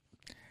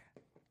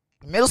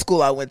 Middle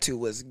school I went to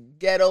was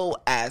ghetto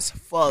as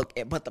fuck,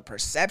 but the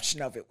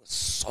perception of it was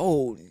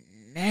so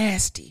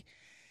nasty.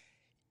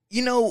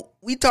 You know,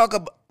 we talk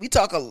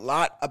a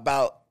lot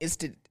about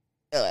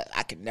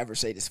I can never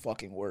say this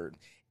fucking word.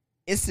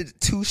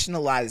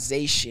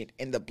 Institutionalization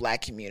in the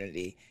black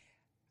community.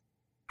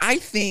 I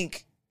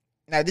think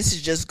now this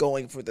is just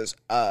going for this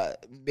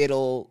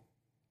middle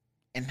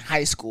and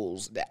high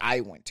schools that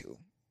I went to.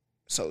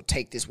 So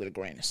take this with a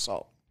grain of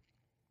salt.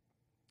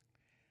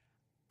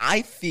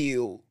 I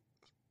feel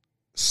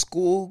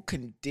school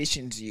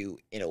conditions you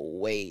in a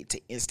way to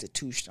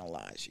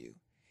institutionalize you.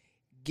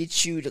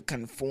 Get you to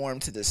conform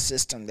to the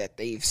system that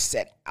they've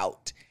set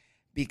out.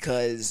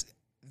 Because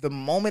the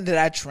moment that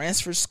I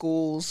transferred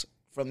schools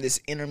from this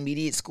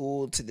intermediate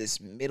school to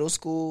this middle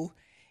school,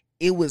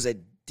 it was a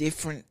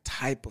different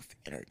type of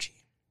energy.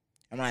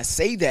 And when I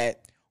say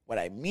that, what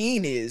I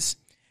mean is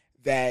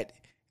that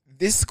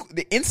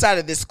the inside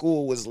of this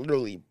school was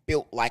literally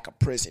built like a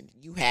prison.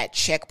 You had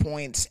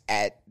checkpoints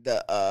at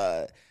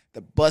the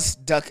bus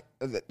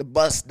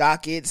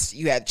dockets.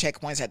 You had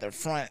checkpoints at the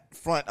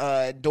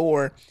front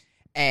door.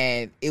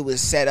 And it was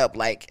set up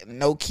like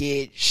no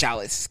kid shall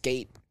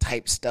escape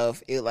type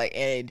stuff.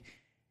 And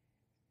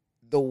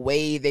the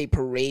way they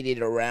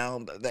paraded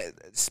around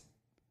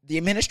the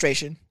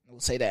administration, we'll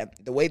say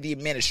that, the way the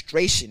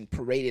administration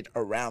paraded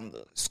around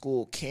the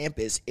school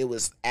campus, it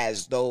was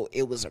as though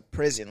it was a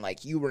prison.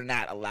 Like, you were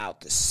not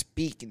allowed to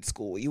speak in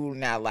school. You were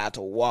not allowed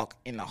to walk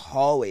in the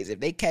hallways.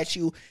 If they catch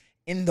you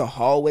in the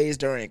hallways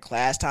during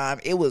class time,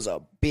 it was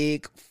a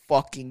big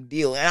fucking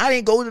deal. And I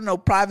didn't go to no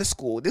private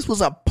school. This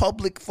was a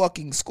public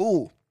fucking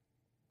school.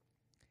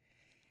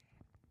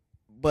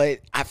 But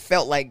I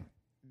felt like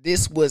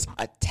this was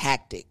a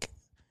tactic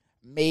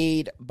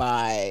made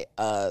by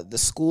the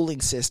schooling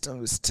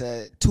systems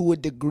to a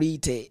degree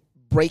to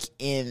break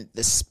in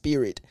the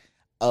spirit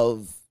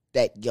of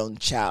that young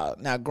child.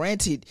 Now,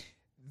 granted,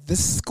 the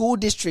school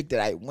district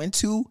that I went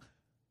to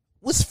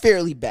was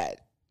fairly bad.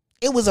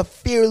 It was a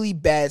fairly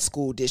bad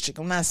school district.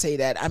 I'm not saying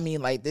that. I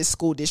mean, like, this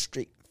school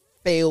district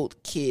failed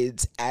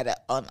kids at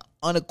an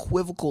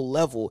unequivocal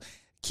level.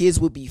 Kids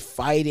would be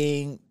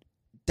fighting,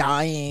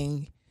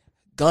 dying,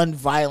 gun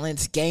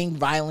violence, gang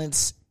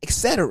violence,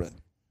 etc.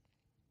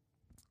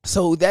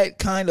 So that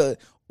kind of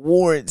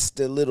warrants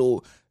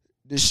the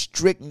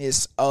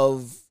strictness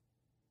of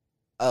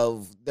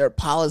their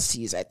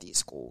policies at these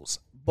schools.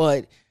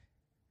 But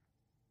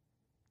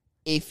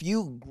if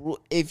you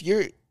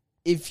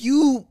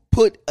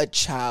put a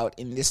child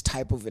in this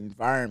type of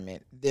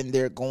environment, then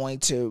they're going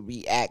to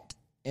react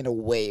in a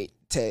way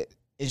to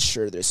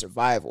ensure their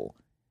survival.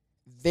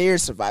 They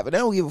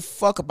don't give a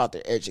fuck about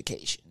their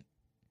education.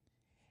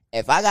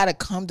 If I gotta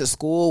come to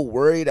school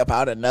worried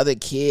about another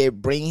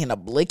kid bringing a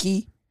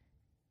blicky,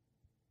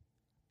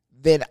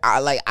 then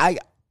I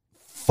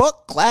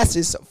fuck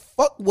classes,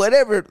 fuck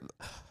whatever,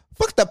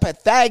 fuck the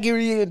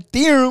Pythagorean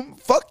theorem,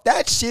 fuck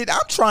that shit.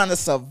 I'm trying to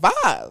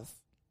survive.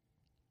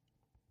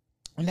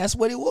 And that's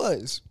what it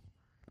was.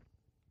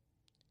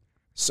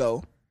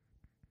 So,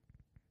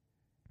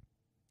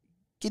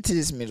 get to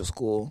this middle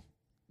school.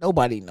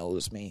 Nobody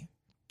knows me.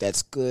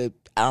 That's good.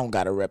 I don't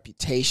got a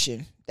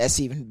reputation. That's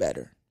even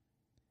better.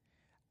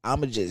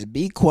 I'ma just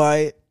be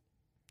quiet,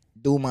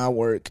 do my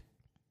work,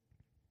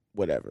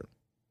 whatever.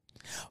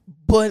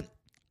 But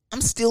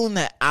I'm still in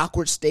that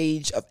awkward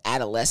stage of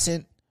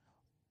adolescent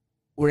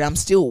where I'm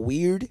still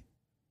weird.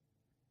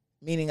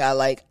 Meaning I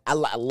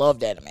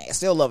loved anime. I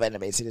still love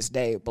anime to this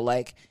day. But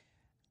like,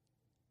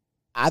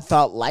 I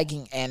thought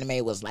liking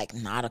anime was like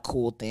not a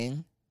cool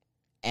thing.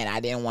 And I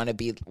didn't want to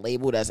be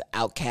labeled as an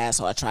outcast.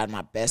 So I tried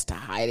my best to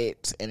hide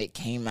it. And it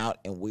came out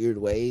in weird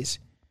ways.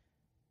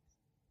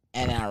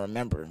 And I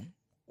remember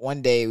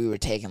one day we were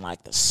taking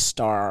like the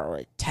STAR or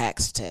a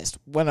tax test.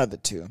 One of the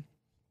two.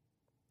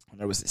 And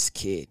there was this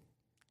kid.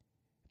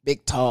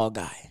 Big, tall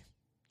guy.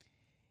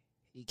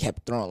 He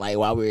kept throwing, like,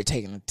 while we were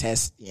taking the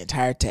test, the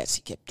entire test,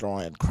 he kept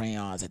throwing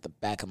crayons at the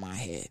back of my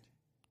head.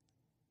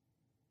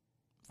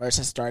 First,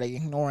 I started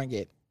ignoring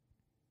it.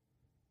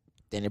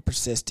 Then it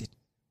persisted.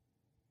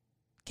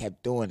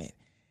 Kept doing it.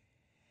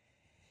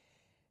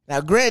 Now,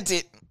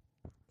 granted,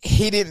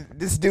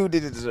 this dude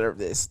didn't deserve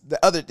this.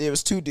 There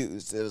was two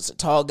dudes. There was a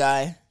tall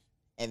guy,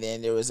 and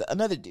then there was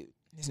another dude.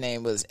 His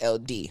name was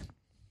LD.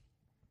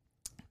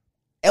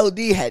 LD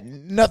had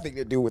nothing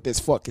to do with this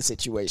fucking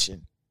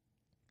situation.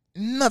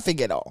 Nothing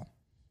at all.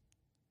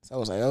 So I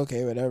was like,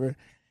 okay, whatever.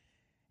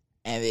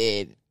 And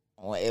then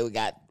it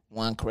got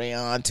one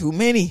crayon too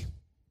many.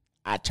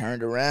 I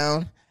turned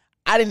around.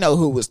 I didn't know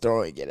who was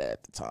throwing it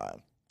at the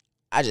time.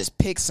 I just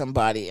picked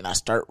somebody and I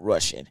start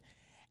rushing.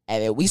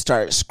 And then we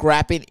started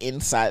scrapping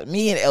inside.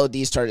 Me and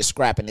LD started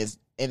scrapping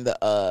in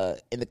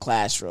the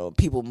classroom.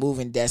 People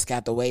moving desk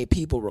out the way,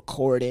 people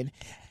recording.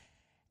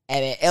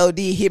 And then LD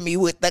hit me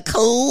with the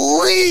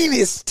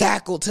cleanest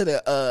tackle to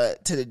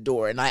the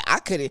door. And I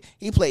couldn't,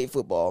 he played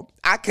football.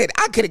 I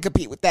couldn't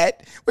compete with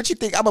that. What you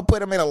think? I'm gonna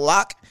put him in a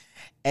lock?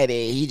 And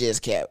then he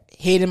just kept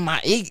hitting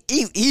he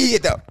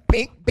hit the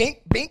bink,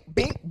 bink, bink,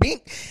 bink,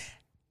 bink.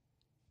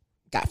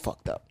 Got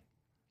fucked up.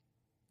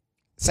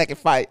 Second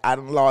fight I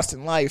done lost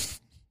in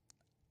life.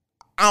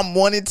 I'm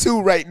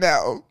 1-2 right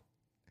now.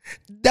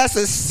 That's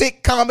a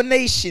sick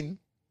combination.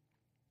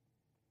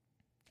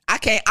 I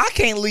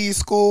can't leave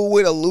school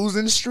with a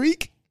losing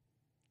streak.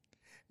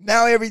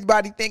 Now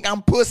everybody think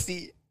I'm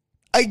pussy.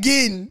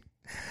 Again,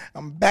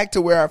 I'm back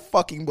to where I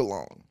fucking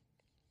belong.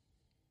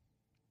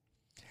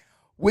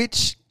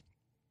 Which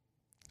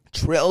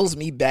trails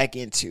me back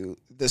into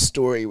the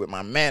story with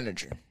my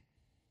manager.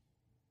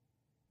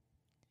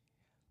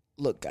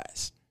 Look,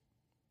 guys.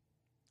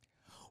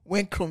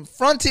 When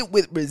confronted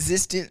with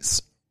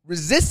resistance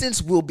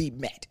will be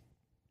met.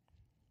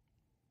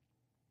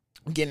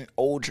 I'm getting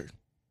older.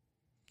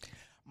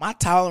 My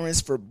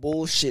tolerance for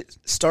bullshit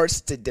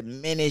starts to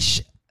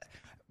diminish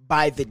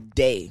by the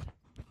day.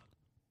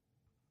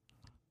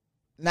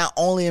 Not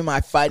only am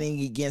I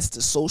fighting against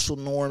the social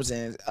norms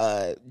and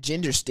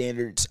gender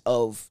standards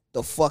of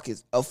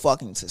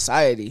fucking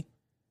society,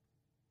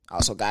 I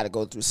also got to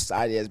go through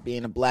society as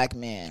being a black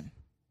man,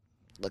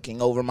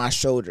 looking over my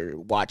shoulder,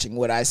 watching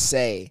what I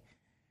say.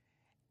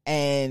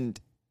 And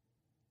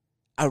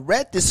I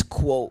read this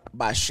quote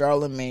by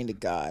Charlemagne the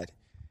God.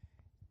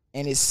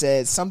 And it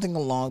said something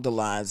along the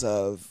lines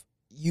of,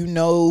 you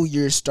know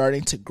you're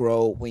starting to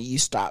grow when you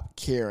stop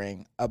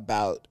caring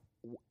about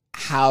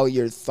how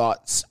your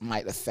thoughts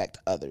might affect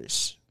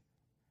others.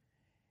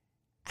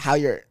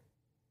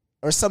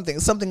 Or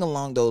something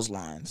along those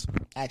lines.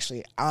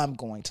 Actually, I'm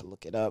going to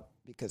look it up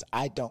because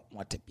I don't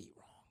want to be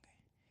wrong.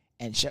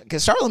 And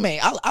because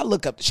Charlemagne, I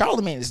look up,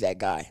 Charlemagne is that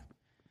guy.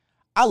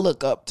 I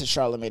look up to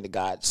Charlemagne the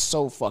God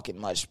so fucking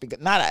much because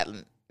not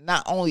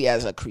only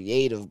as a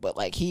creative, but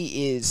like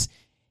he is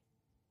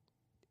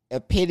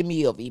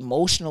epitome of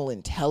emotional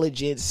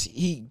intelligence.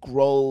 He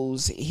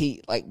grows.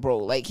 He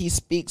he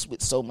speaks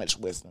with so much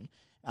wisdom.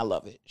 I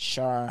love it.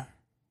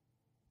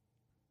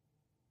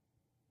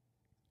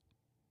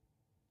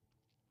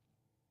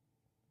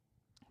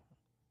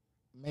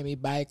 Maybe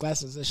buy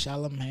glasses of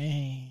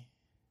Charlemagne.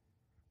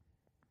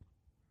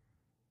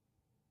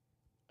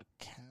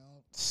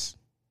 Accounts.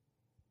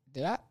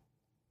 Did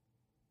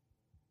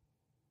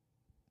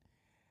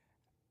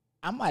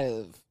I might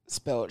have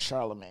spelled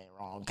Charlemagne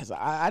wrong because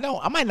I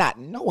might not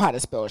know how to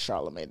spell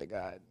Charlemagne the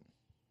God.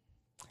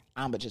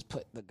 I'ma just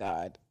put the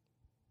God.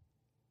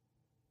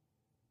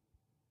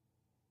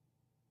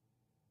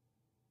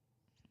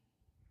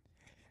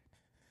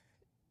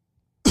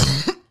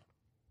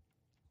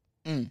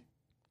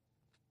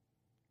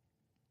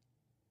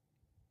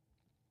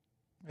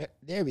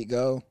 There we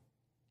go.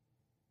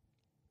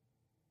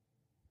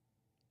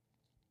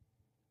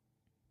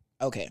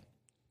 Okay.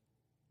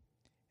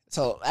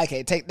 So,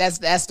 okay,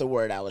 that's the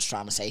word I was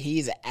trying to say.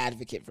 He's an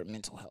advocate for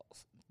mental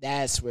health.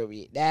 That's where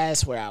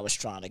I was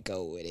trying to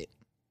go with it.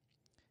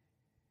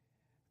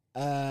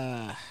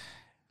 I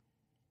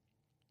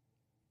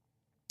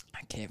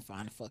can't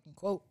find a fucking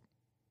quote.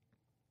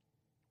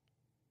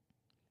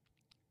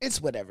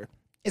 It's whatever.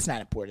 It's not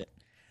important.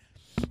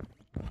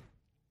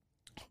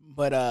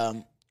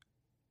 But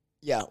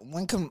yeah,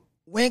 when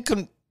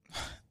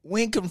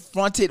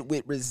confronted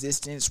with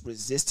resistance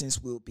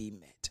will be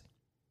met.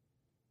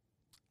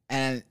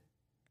 And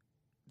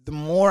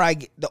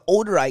the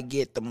older I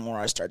get, the more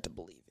I start to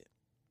believe it.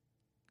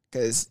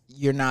 Because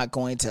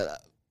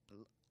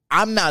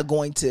I'm not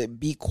going to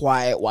be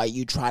quiet while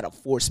you try to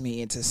force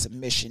me into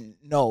submission.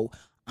 No,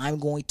 I'm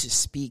going to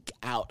speak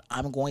out.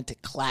 I'm going to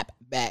clap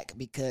back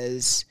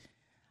because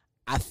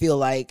I feel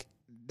like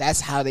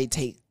that's how they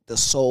take the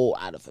soul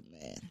out of a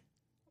man.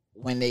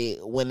 When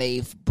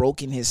they've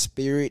broken his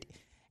spirit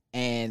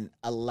and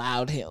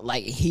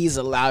he's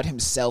allowed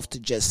himself to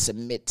just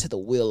submit to the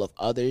will of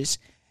others,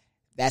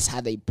 that's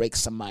how they break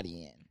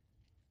somebody in.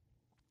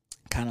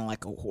 Kind of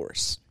like a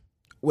horse.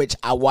 Which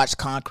I watched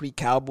Concrete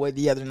Cowboy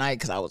the other night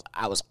because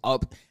I was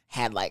up,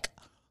 had like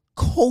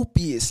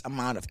copious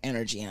amount of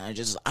energy, and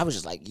I was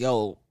just like,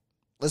 yo,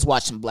 let's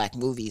watch some black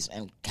movies,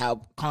 and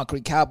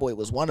Concrete Cowboy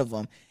was one of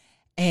them.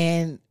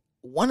 And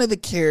one of the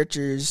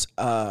characters,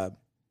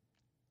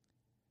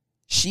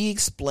 she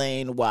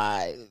explained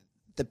why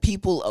the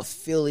people of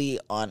Philly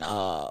on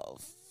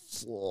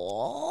Flounder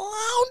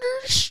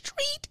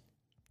Street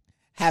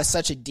have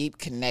such a deep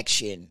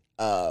connection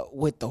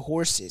with the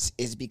horses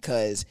is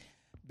because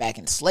back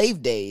in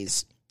slave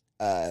days,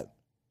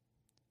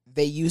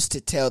 they used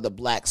to tell the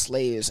black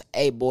slaves,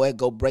 hey, boy,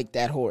 go break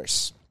that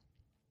horse.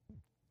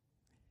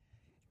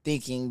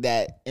 Thinking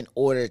that in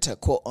order to,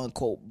 quote,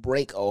 unquote,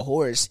 break a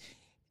horse,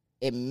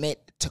 it meant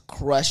to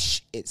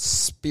crush its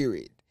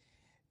spirit.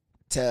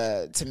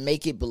 To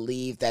make it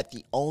believe that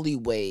the only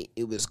way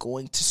it was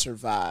going to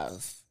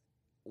survive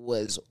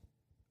was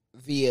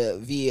via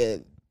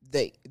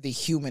the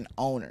human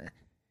owner.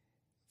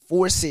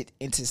 force it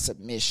into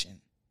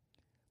submission.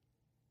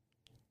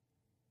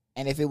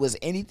 And if it was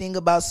anything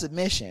about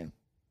submission,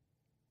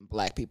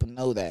 black people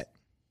know that.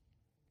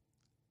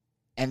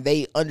 And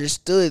they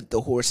understood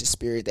the horse's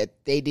spirit,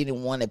 that they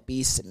didn't want to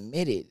be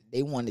submitted.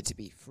 They wanted to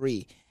be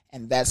free.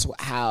 And that's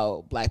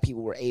how the black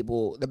people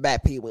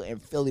in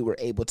Philly were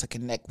able to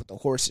connect with the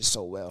horses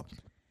so well.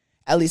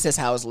 At least that's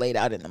how it's laid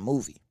out in the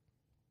movie.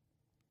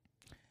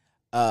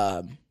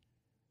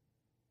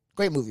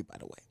 Great movie, by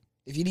the way.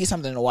 If you need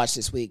something to watch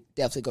this week,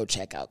 definitely go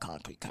check out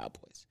Concrete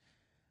Cowboys.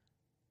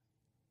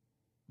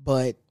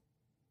 But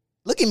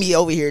look at me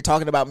over here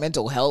talking about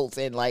mental health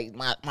and like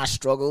my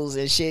struggles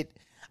and shit.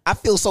 I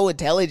feel so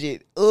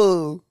intelligent.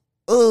 Ooh.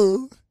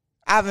 I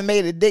haven't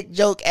made a dick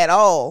joke at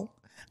all.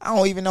 I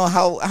don't even know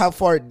how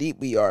far deep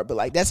we are, but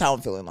like that's how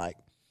I'm feeling like.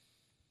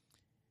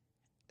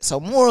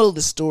 So moral of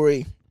the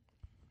story.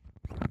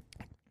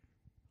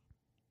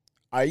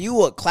 Are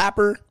you a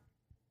clapper?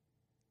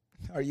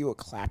 Are you a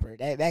clapper?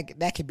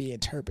 That can be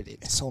interpreted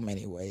in so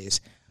many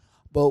ways.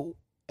 But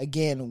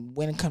again,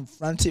 when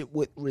confronted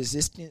with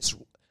resistance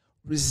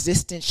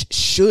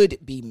should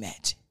be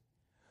met.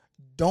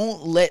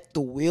 Don't let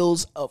the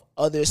wills of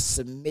others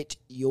submit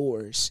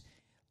yours.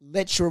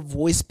 Let your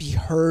voice be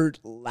heard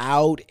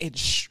loud and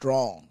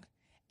strong.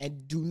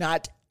 And do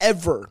not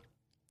ever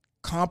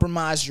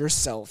compromise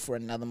yourself for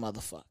another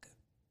motherfucker.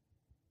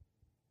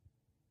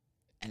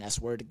 And that's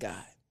word to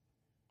God.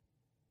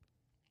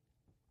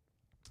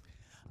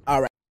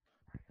 All right.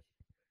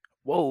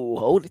 Whoa,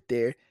 hold it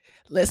there.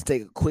 Let's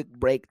take a quick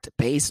break to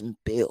pay some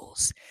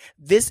bills.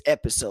 This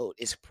episode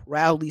is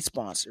proudly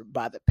sponsored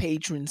by the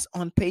patrons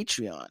on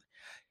Patreon.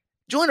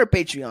 Join our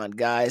Patreon,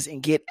 guys,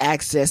 and get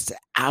access to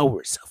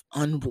hours of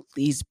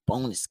unreleased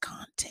bonus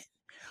content.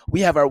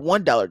 We have our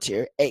 $1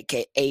 tier,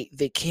 aka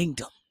the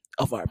kingdom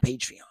of our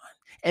Patreon.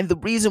 And the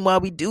reason why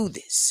we do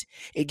this,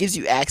 it gives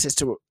you access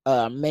to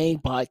main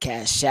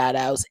podcast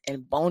shout-outs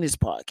and bonus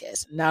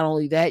podcasts. Not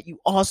only that, you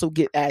also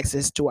get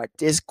access to our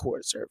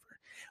Discord server.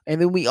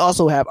 And then we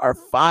also have our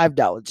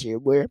 $5 tier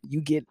where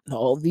you get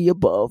all the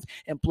above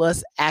and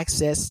plus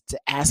access to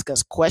ask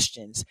us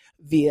questions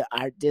via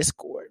our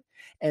Discord.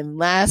 And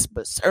last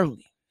but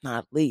certainly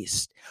not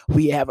least,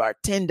 we have our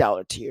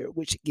 $10 tier,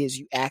 which gives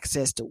you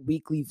access to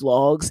weekly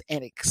vlogs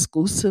and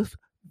exclusive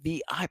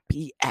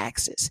VIP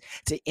access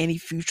to any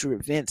future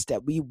events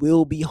that we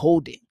will be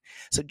holding.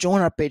 So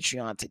join our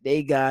Patreon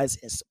today, guys,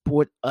 and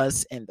support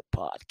us and the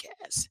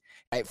podcast.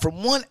 All right,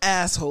 from one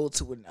asshole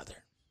to another.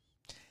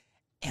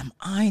 Am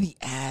I the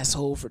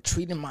asshole for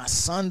treating my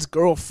son's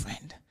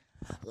girlfriend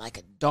like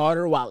a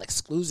daughter while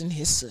excluding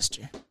his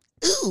sister?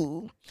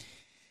 Ooh,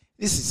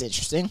 this is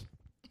interesting.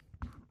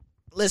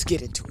 Let's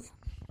get into it.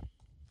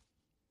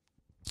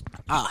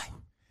 I,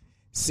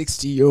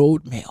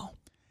 60-year-old male,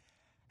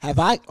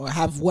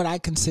 have what I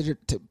consider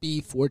to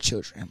be 4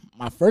 children.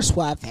 My first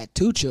wife had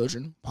 2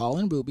 children, Paul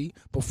and Ruby,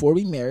 before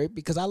we married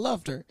because I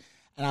loved her.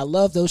 And I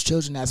love those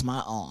children as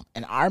my own.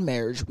 In our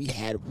marriage, we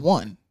had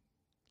 1,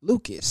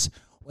 Lucas.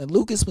 When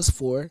Lucas was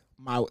 4,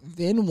 my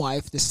then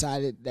wife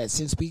decided that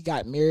since we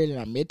got married in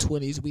our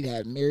mid-20s, we'd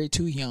had married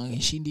too young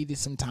and she needed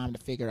some time to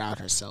figure out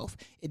herself.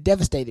 It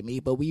devastated me,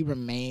 but we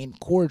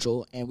remained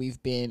cordial and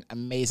we've been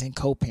amazing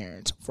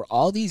co-parents. For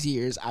all these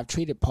years, I've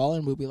treated Paul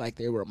and Ruby like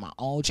they were my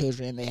own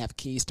children and they have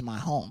keys to my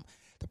home.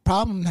 The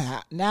problem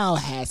now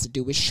has to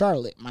do with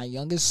Charlotte, my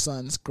youngest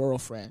son's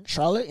girlfriend.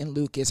 Charlotte and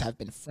Lucas have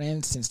been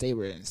friends since they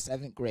were in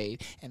 7th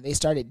grade and they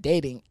started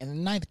dating in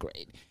the 9th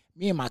grade.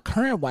 Me and my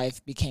current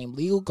wife became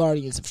legal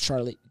guardians of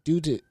Charlotte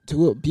due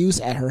to abuse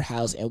at her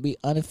house, and we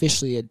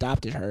unofficially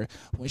adopted her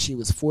when she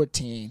was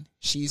 14.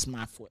 She's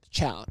my 4th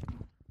child.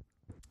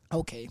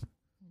 Okay,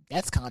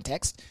 that's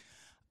context.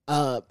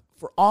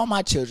 For all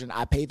my children,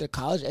 I paid their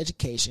college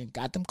education,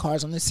 got them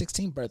cars on their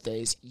 16th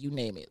birthdays, you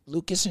name it.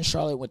 Lucas and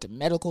Charlotte went to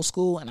medical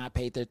school, and I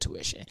paid their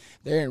tuition.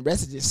 They're in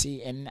residency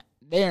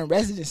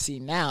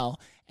now,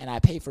 and I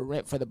pay for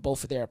rent for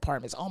both of their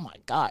apartments. Oh my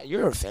God,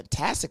 you're a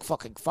fantastic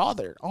fucking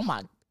father. Oh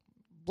my,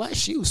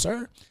 bless you,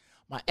 sir.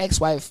 My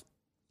ex-wife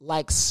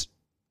likes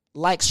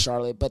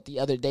Charlotte, but the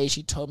other day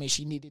she told me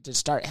she needed to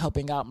start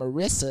helping out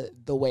Marissa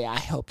the way I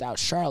helped out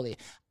Charlotte.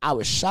 I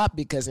was shocked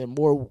because in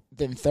more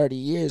than 30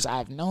 years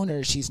I've known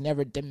her, she's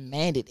never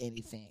demanded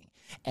anything.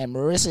 And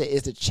Marissa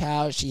is the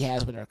child she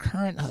has with her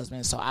current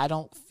husband, so I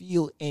don't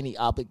feel any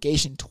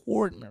obligation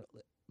toward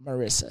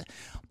Marissa.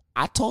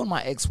 I told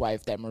my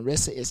ex-wife that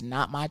Marissa is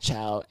not my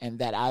child and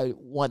that I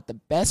want the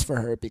best for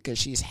her because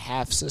she's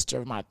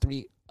half-sister of my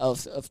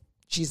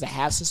she's the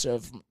half-sister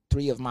of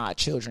 3 of my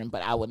children,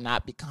 but I would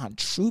not be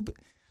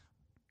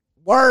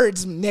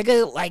words,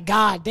 nigga, like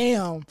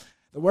goddamn.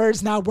 The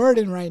word's not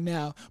wording right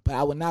now, but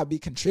I would not be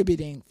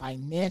contributing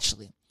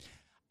financially.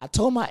 I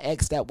told my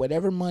ex that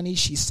whatever money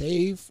she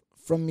saved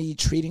from me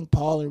treating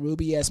Paul and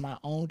Ruby as my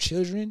own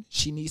children,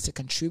 she needs to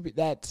contribute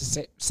that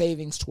to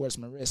savings towards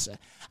Marissa.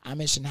 I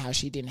mentioned how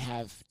she didn't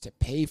have to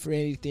pay for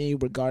anything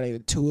regarding the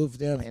 2 of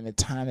them in the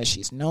time that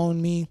she's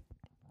known me.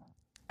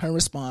 Her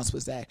response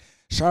was that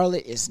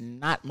Charlotte is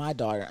not my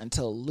daughter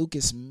until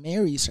Lucas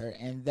marries her,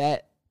 and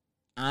that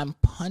I'm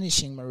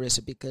punishing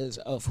Marissa because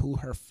of who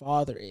her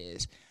father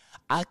is.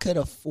 I could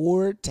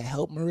afford to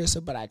help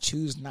Marissa, but I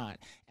choose not.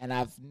 And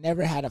I've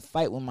never had a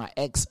fight with my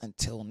ex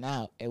until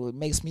now. It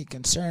makes me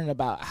concerned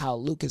about how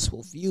Lucas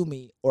will view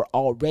me or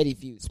already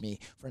views me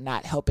for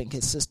not helping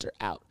his sister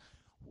out.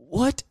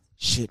 What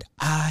should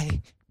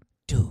I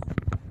do?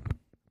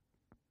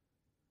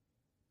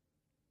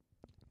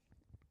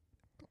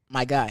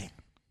 My guy.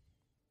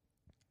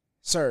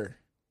 Sir.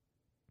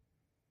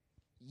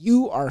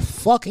 You are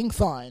fucking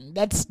fine.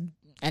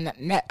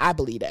 I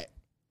believe that.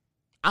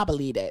 I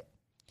believe that.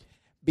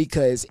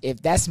 Because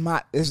if that's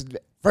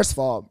first of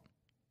all,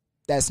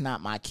 that's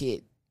not my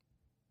kid.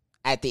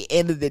 At the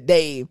end of the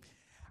day,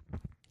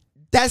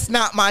 that's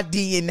not my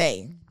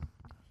DNA.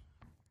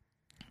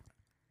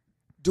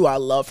 Do I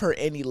love her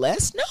any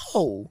less?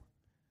 No.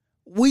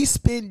 We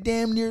spent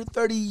damn near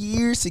 30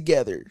 years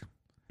together.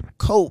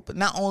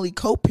 Not only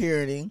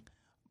co-parenting,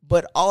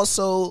 but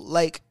also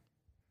like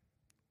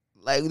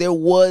there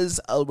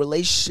was a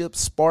relationship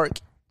spark,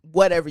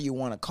 whatever you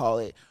want to call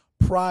it,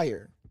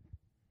 prior.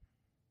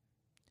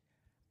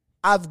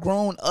 I've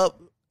grown up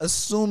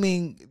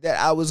assuming that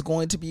I was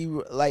going to be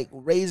like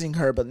raising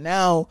her, but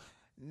now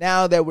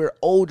that we're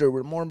older,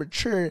 we're more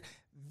mature,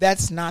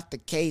 that's not the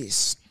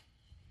case.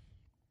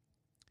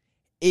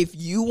 If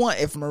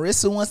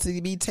Marissa wants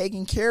to be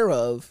taken care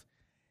of,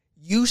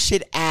 you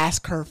should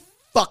ask her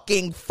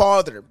fucking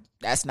father.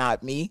 That's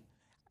not me.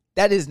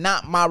 That is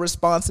not my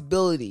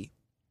responsibility.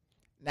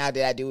 Now,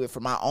 did I do it for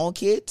my own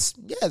kids?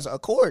 Yes,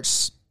 of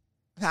course.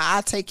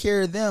 I take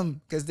care of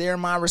them because they're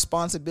my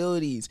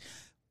responsibilities.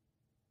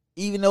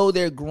 Even though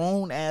they're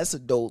grown-ass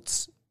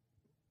adults,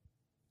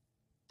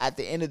 at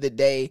the end of the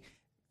day,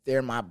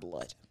 they're my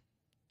blood.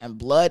 And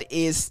blood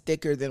is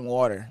thicker than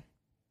water.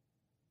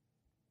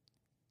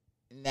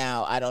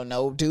 Now, I don't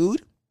know,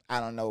 dude. I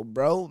don't know,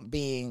 bro,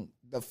 being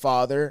the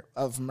father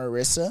of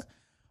Marissa.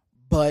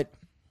 But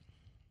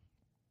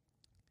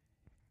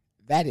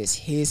that is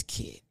his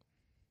kid.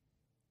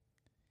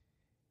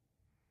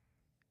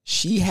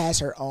 She has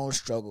her own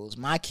struggles.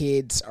 My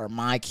kids are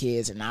my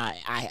kids, and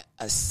I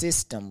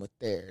assist them with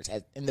theirs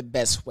in the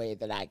best way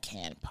that I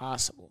can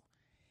possible.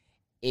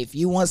 If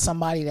you want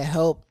somebody to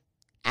help,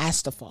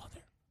 ask the father.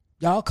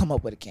 Y'all come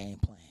up with a game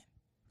plan.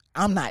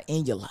 I'm not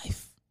in your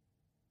life.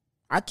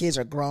 Our kids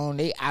are grown.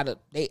 They out of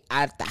the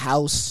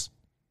house.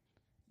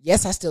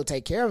 Yes, I still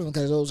take care of them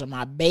because those are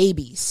my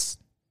babies.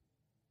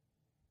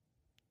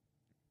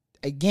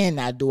 Again,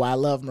 now, do I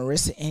love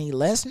Marissa any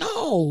less?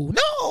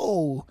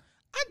 No.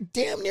 I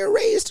damn near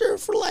raised her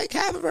for like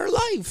half of her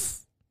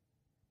life.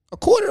 A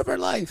quarter of her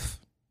life.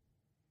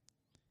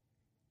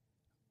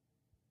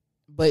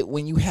 But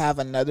when you have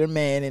another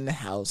man in the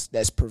house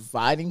that's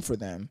providing for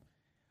them,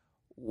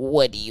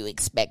 what do you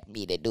expect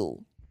me to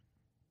do?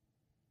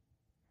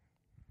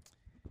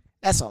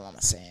 That's all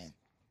I'm saying.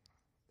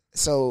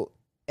 So,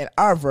 in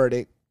our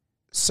verdict,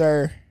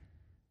 sir,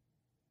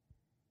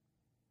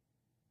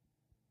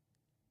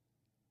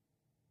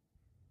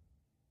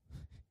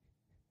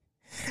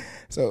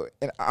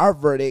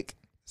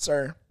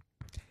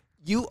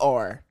 you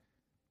are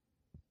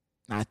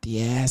not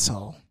the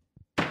asshole.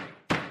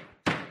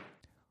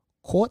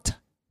 Court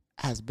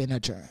has been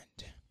adjourned.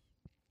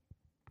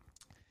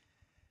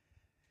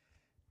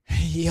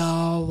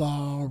 Y'all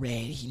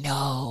already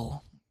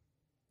know.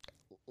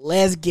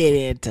 Let's get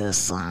into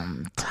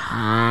some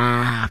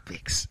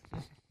topics.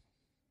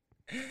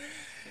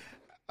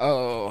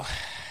 Oh,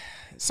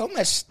 so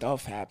much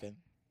stuff happened.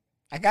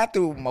 I got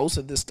through most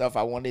of the stuff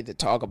I wanted to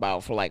talk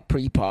about for like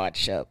pre-pod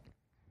show.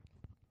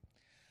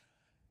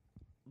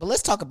 But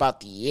let's talk about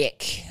the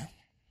ick.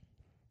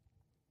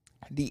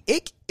 The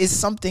ick is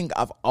something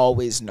I've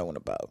always known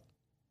about.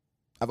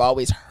 I've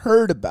always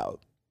heard about,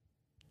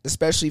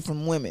 especially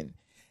from women.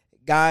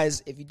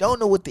 Guys, if you don't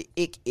know what the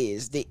ick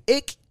is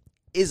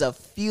a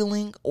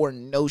feeling or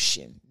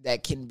notion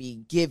that can be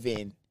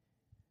given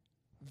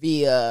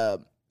via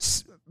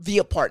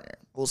partner.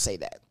 We'll say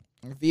that.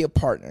 Via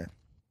partner.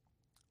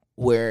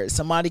 Where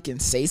somebody can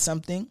say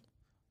something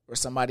or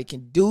somebody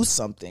can do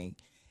something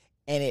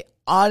and it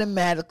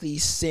automatically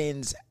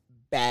sends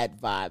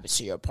bad vibes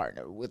to your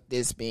partner. With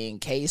this being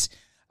case,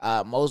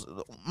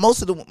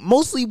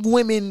 mostly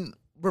women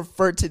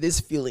refer to this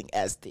feeling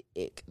as the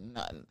ick.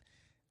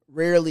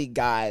 Rarely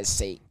guys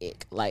say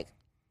ick. Like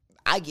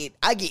I get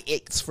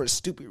icks for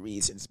stupid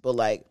reasons, but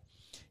like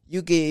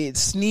you could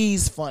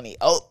sneeze funny.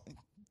 Oh,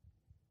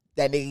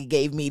 that nigga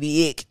gave me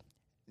the ick.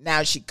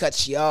 Now she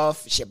cuts you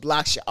off. She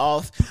blocks you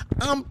off.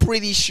 I'm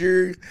pretty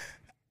sure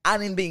I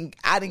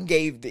didn't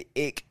gave the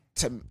ick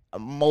to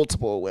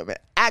multiple women.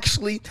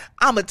 Actually,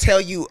 I'm gonna tell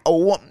you a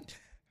woman.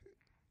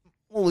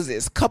 What was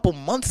this? A couple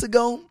months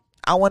ago,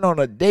 I went on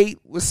a date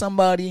with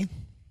somebody.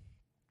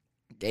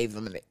 Gave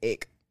them the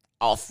ick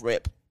off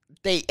rip.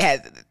 Date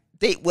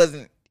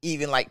wasn't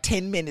even like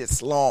 10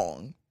 minutes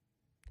long.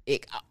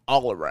 Ick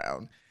all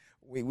around.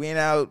 We went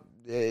out.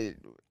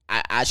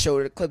 I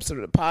showed her clips of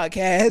the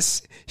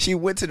podcast. She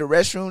went to the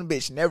restroom.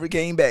 Bitch never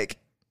came back.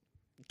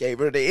 Gave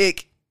her the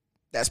ick.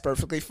 That's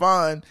perfectly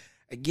fine.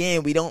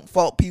 again, we don't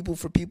fault people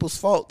for people's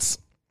faults.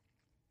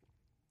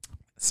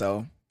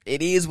 So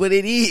it is what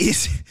it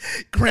is.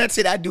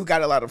 Granted, I do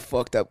got a lot of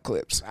fucked up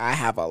clips. I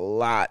have a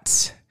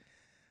lot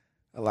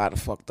of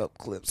fucked up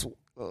clips.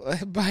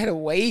 By the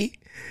way,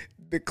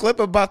 the clip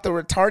about the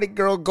retarded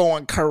girl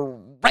going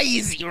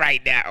crazy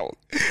right now.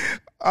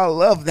 I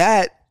love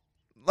that.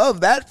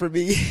 Love that for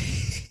me.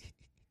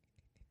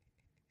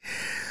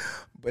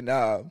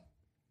 But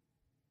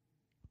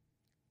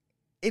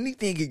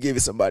anything can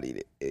give somebody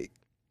the ick.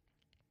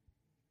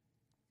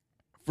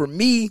 For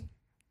me,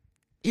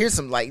 here's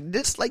some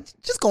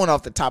just going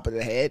off the top of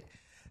the head.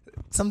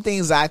 Some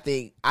things I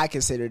think I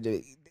consider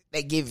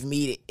that give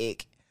me the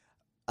ick.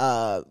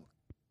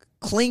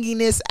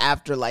 Clinginess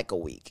after like a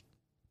week.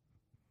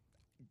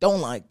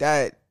 Don't like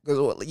that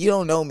because you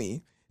don't know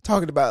me.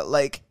 Talking about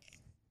like,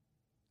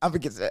 I'm gonna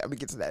get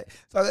to that.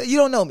 So you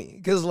don't know me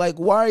because like,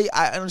 why?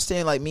 I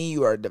understand like me,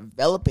 you are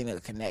developing a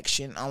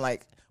connection. I'm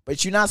like,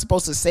 but you're not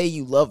supposed to say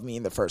you love me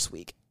in the first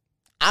week.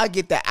 I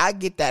get that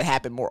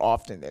happen more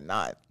often than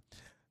not,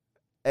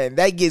 and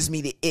that gives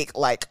me the ick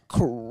like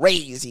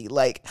crazy.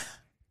 Like,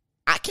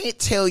 I can't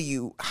tell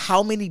you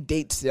how many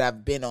dates that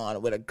I've been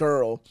on with a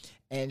girl,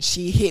 and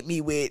she hit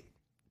me with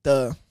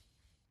you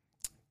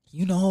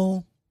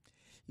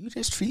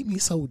just treat me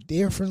so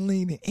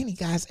differently than any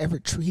guy's ever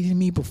treated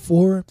me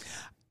before.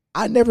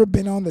 I never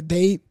been on the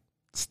date.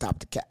 Stop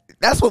the cap.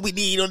 That's what we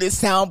need on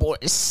this soundboard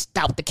is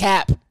stop the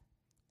cap.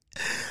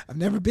 I've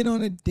never been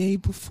on a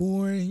date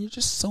before, and you're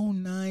just so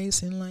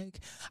nice, and like,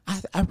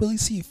 I really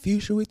see a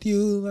future with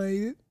you.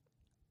 Like,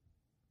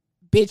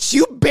 bitch,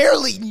 you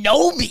barely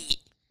know me.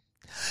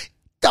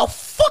 The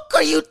fuck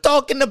are you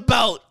talking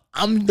about?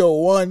 I'm the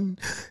one.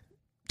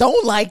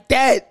 Don't like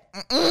that.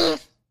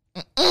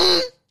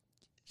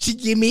 She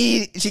giving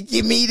me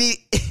the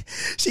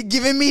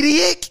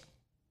ick.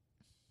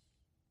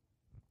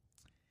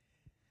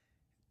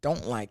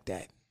 Don't like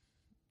that.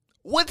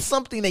 What's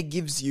something that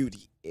gives you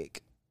the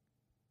ick?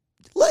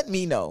 Let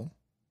me know.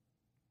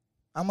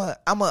 I'm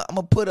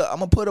gonna put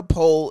a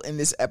poll in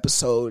this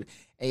episode,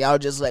 and y'all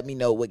just let me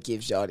know what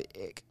gives y'all the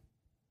ick.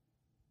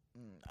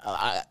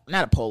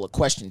 Not a poll, a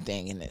question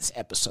thing in this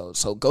episode.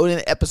 So go to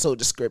the episode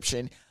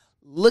description,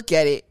 look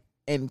at it,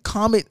 and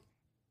comment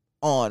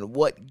on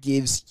what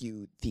gives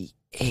you the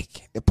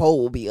ick. The poll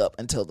will be up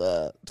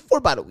for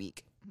about a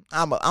week.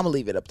 I'm gonna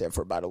leave it up there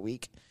for about a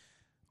week,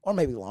 or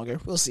maybe longer.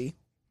 We'll see.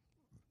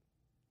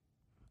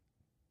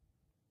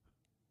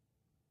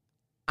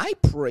 I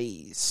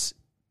praise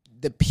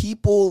the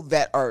people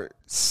that are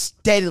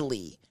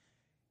steadily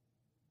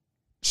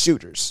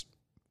shooters.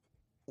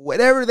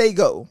 Wherever they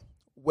go,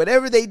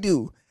 whatever they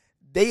do,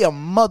 they a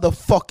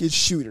motherfucking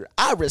shooter.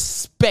 I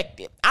respect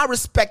it. I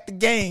respect the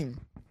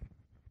game.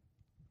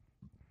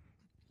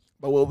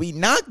 But what we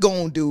not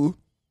gonna do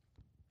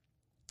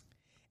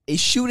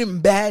is shooting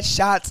bad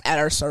shots at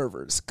our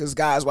servers. Because,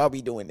 guys, why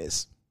we doing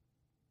this?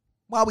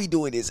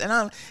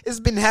 And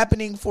it's been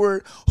happening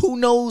for who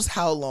knows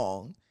how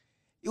long.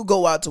 You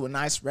go out to a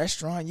nice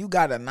restaurant. You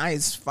got a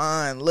nice,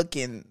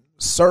 fine-looking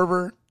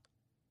server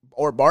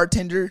or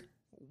bartender.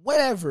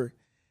 Whatever.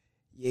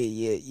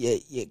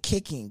 You're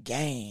kicking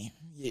game.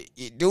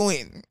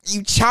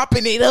 You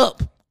chopping it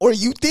up. Or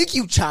you think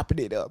you chopping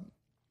it up.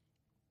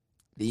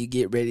 Then you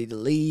get ready to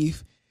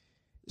leave.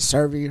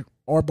 Server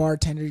or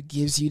bartender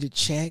gives you the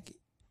check.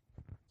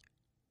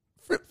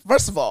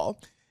 First of all,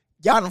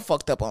 y'all done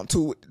fucked up on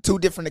two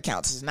different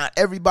accounts. It's not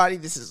everybody.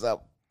 This is a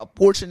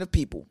portion of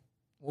people.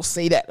 We'll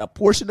say that. A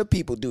portion of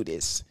people do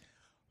this.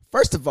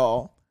 First of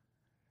all,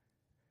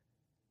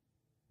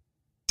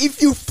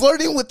 if you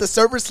flirting with the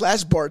server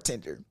 /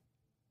 bartender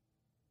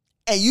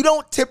and you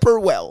don't tip her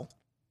well,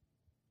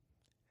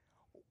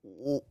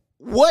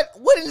 what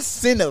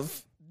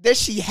incentive does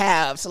she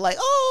have to like,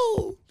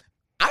 oh,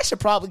 I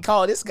should probably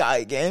call this guy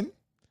again?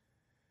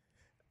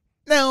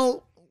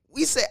 Now,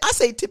 I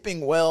say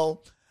tipping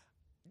well.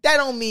 That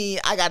don't mean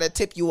I gotta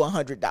tip you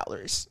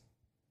 $100.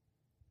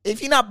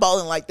 If you're not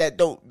balling like that,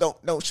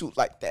 don't shoot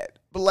like that.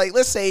 But like,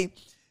 let's say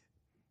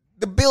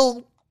the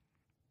bill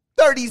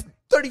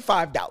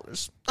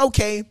 $35.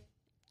 Okay,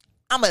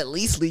 I'm at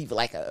least leave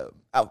like a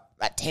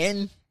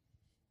 10,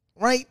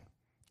 right?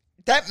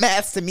 That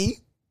maths to me.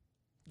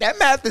 That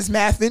math is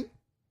mathing.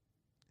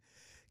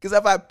 Because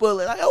if I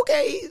pull it, like,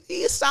 okay,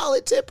 he's a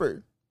solid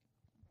tipper.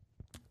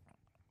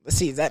 Let's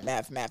see, is that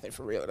mathing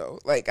for real though?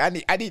 Like, I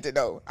need to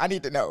know.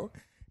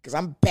 Because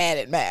I'm bad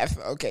at math.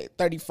 Okay,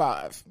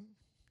 35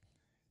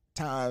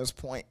 times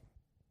point.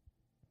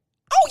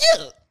 Oh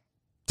yeah,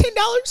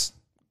 $10.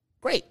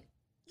 Great,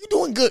 you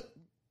doing good.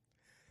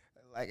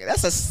 Like,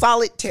 that's a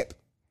solid tip.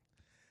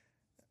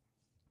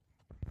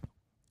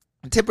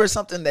 A tipper is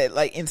something that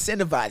like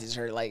incentivizes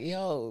her. Like,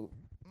 yo,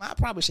 I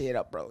probably should hit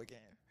up bro again.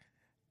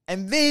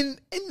 And then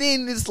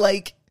it's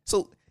like,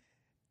 so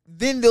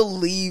then they'll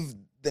leave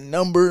the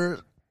number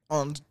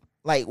on,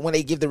 like, when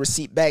they give the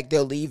receipt back,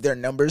 they'll leave their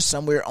numbers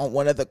somewhere on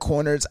one of the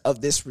corners of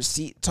this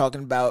receipt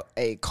talking about,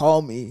 hey,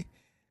 call me,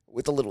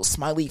 with a little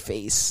smiley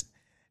face.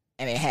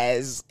 And it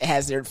has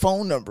their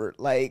phone number.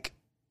 Like,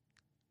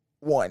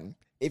 one,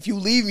 if you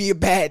leave me a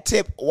bad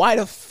tip, why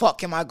the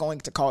fuck am I going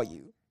to call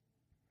you?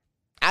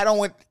 I don't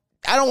want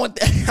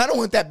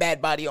that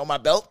bad body on my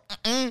belt.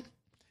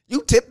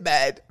 You tip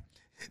bad,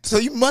 so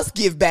you must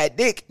give bad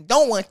dick.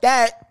 Don't want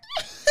that.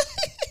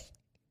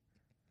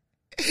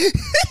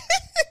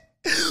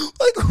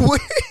 Like,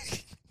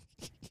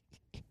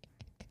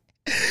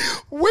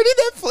 where did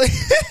that play?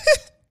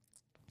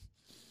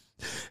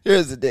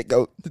 Here's the dick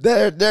goat.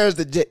 There's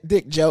the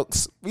dick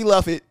jokes. We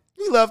love it.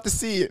 We love to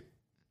see it.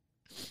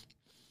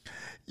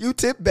 You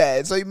tip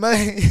bad, so you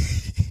might.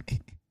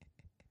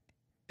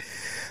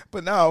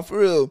 But no, for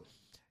real.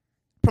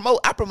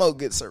 I promote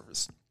good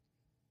service.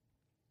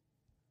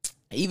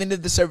 Even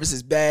if the service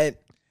is bad,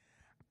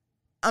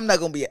 I'm not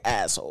gonna be an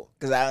asshole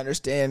because I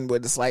understand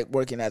what it's like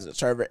working as a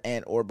server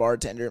and or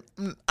bartender.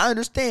 I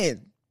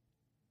understand.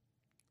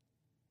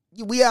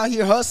 We out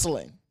here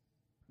hustling,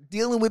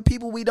 dealing with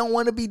people we don't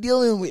want to be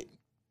dealing with.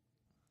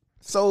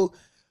 So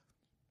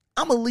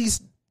I'm at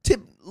least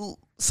tip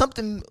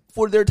something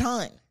for their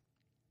time.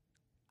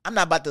 I'm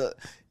not about to.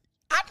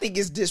 I think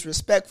it's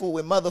disrespectful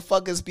when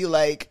motherfuckers be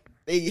like,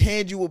 they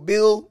hand you a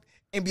bill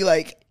and be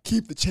like,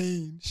 keep the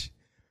change.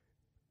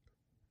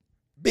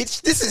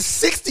 Bitch, this is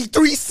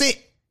 63 cents.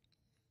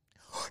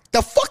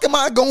 The fuck am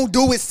I gonna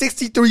do with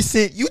 63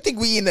 cents? You think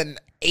we in the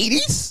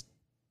 80s?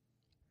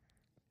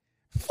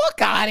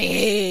 Fuck out of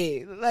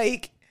here.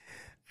 Like,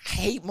 I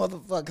hate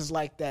motherfuckers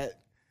like that.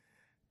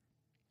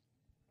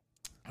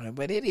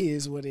 But it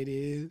is what it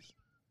is.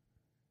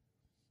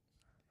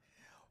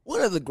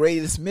 One of the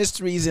greatest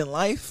mysteries in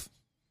life,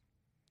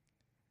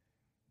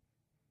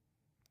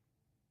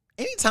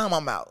 anytime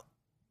I'm out,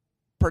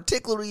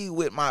 particularly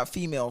with my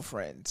female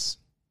friends,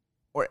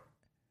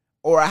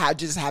 or I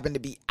just happen to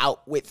be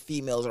out with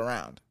females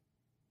around,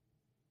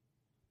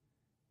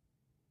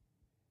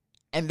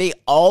 and they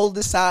all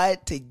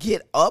decide to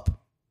get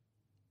up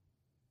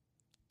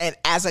and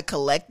as a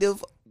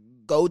collective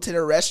go to the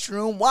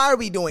restroom, why are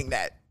we doing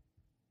that?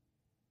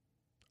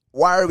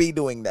 Why are we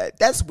doing that?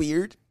 That's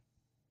weird.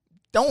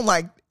 Don't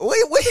wait.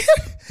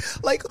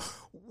 Like,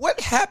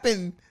 what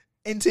happened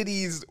into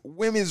these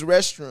women's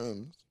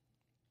restrooms?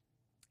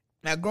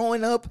 Now,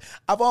 growing up,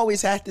 I've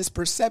always had this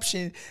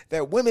perception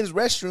that women's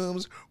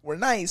restrooms were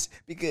nice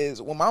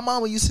because when my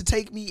mama used to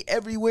take me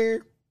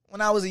everywhere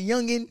when I was a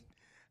youngin',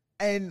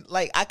 and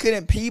like I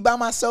couldn't pee by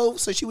myself,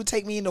 so she would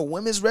take me in the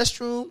women's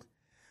restroom.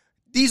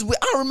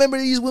 I remember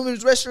these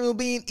women's restrooms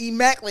being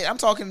immaculate. I'm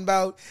talking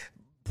about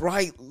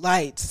bright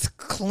lights,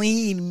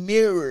 clean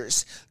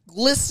mirrors,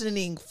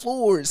 glistening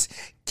floors,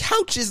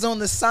 couches on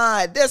the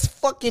side. That's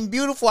fucking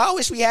beautiful. I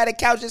wish we had a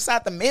couch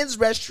inside the men's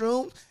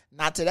restroom.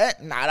 Not to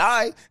that, not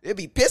I. There'd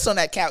be piss on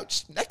that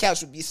couch. That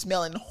couch would be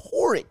smelling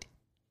horrid.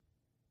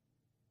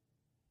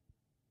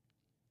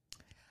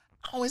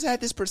 I always had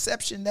this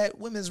perception that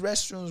women's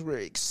restrooms were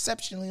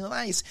exceptionally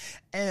nice.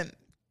 And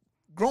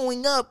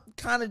growing up,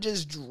 kind of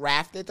just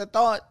drafted the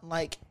thought,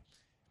 like,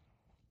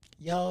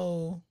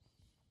 yo,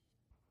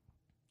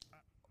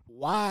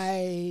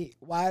 why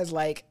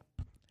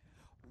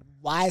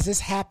is this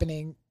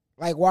happening?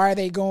 Like, why are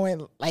they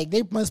going? Like,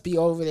 they must be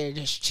over there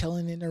just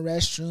chilling in the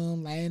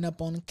restroom, laying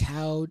up on the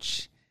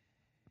couch.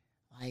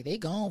 Like, they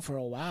gone for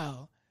a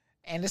while.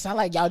 And it's not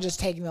like y'all just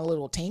taking a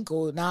little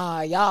tinkle.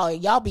 Nah,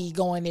 y'all be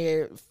going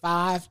there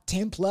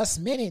 5-10 plus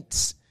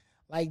minutes.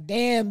 Like,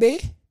 damn,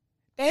 bitch.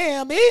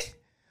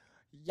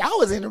 Y'all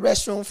was in the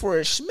restroom for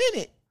a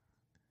schminute.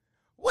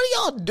 What do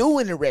y'all do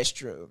in the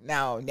restroom?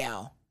 Now,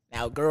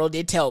 girl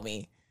did tell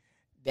me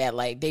that,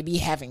 like, they be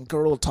having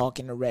girl talk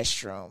in the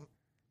restroom,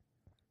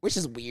 which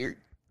is weird.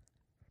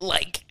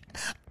 Like,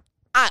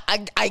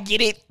 I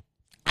get it.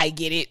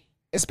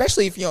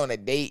 Especially if you're on a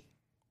date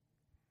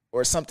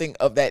or something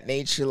of that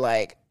nature.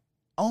 Like,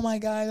 oh my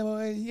God,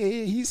 boy,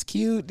 yeah, he's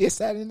cute. This,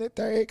 that, and the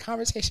third.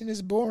 Conversation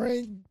is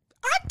boring.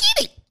 I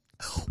get it.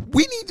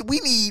 We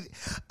need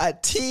a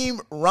team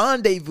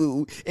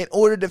rendezvous in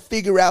order to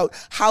figure out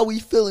how we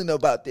feeling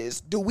about this.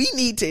 Do we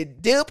need to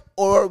dip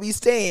or are we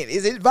staying?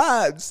 Is it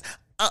vibes?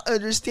 I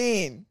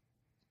understand.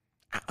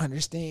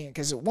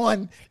 Because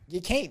one,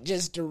 you can't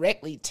just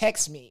directly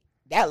text me.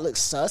 That looks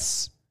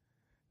sus.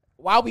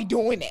 Why are we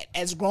doing that?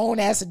 As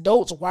grown-ass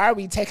adults, why are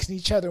we texting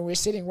each other when we're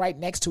sitting right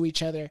next to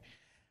each other?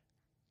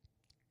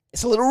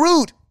 It's a little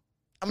rude.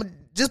 I'm going to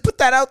just put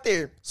that out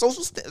there.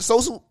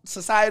 Social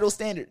societal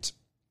standards.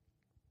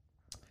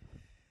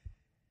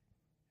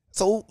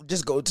 So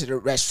just go to the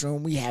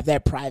restroom. We have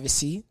that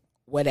privacy,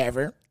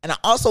 whatever. And I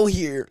also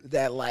hear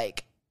that,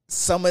 like,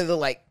 some of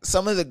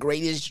the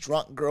greatest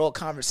drunk girl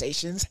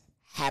conversations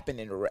happen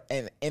in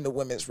the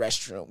women's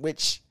restroom,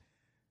 which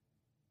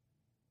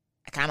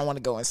I kind of want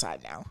to go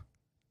inside now.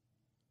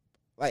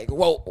 Like,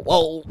 whoa.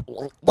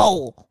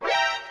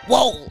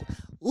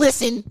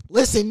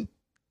 Listen.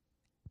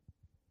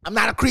 I'm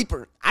not a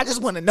creeper. I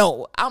just want to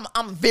know.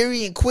 I'm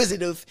very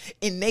inquisitive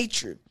in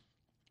nature.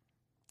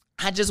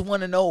 I just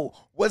want to know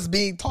what's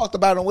being talked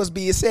about and what's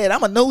being said.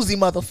 I'm a nosy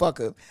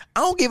motherfucker. I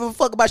don't give a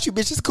fuck about you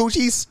bitches'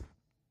 coochies.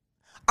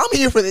 I'm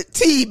here for the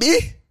tea,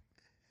 bitch.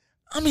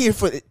 I'm here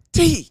for the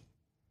tea.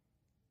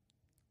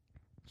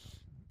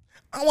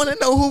 I want to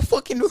know who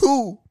fucking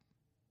who.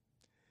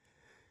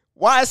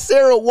 Why is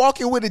Sarah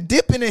walking with a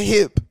dip in her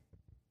hip?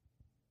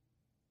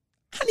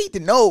 I need to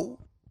know.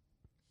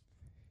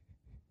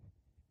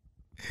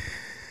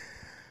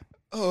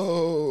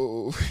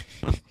 Oh.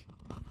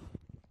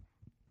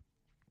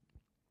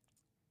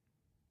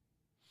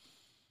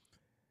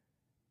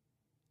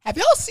 Have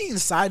y'all seen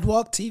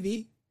Sidewalk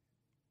TV?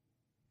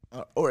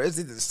 Or is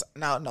it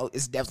no,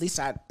 it's definitely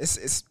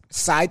it's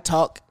Side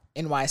Talk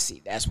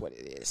NYC. That's what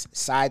it is.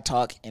 Side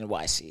Talk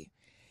NYC.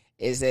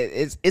 Is that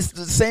it's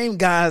the same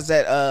guys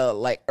that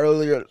like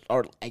earlier,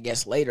 or I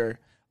guess later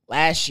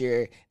last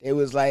year, it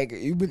was like,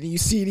 when you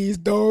see these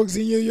dogs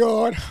in your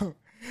yard,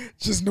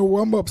 just know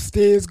I'm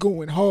upstairs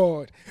going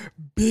hard.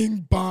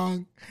 Bing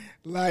bong.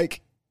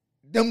 Like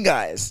them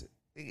guys.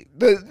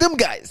 Them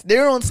guys.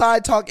 They're on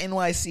Side Talk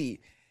NYC.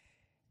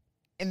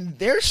 And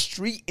their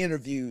street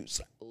interviews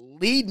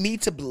lead me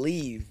to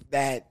believe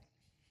that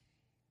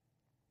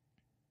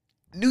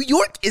New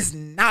York is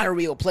not a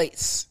real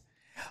place.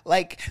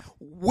 Like,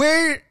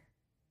 where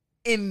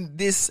in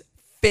this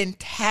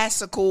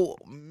fantastical,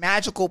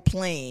 magical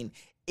plane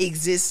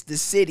exists the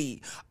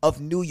city of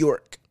New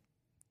York?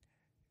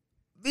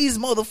 These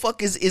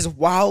motherfuckers is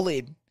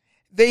wildin'.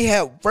 They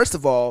have, first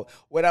of all,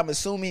 what I'm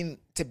assuming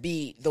to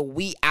be the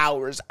wee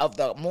hours of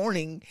the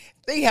morning,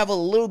 they have a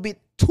little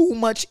bit too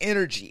much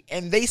energy,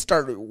 and they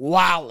started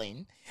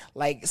wilding.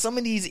 Like, some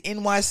of these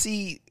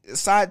NYC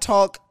Side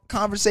Talk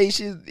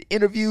conversations,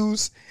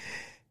 interviews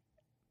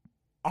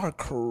are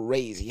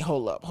crazy.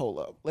 Hold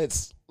up.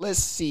 Let's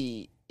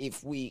see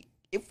if we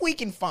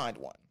can find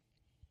one,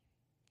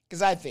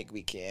 because I think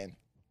we can.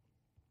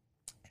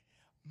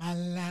 My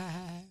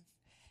life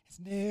has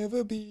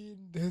never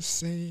been the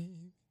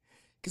same,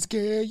 'cause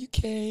girl, you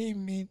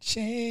came and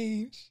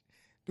changed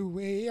the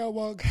way I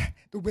walk,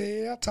 the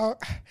way I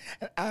talk,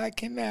 and I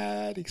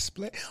cannot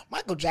explain.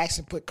 Michael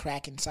Jackson put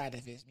crack inside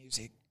of his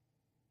music.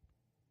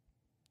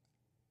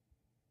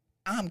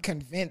 I'm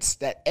convinced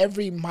that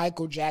every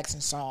Michael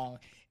Jackson song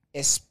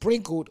is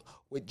sprinkled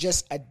with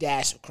just a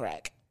dash of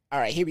crack. All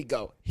right, here we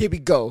go.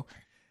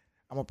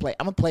 I'm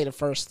gonna play the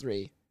first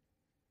three.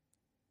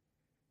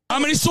 How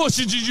many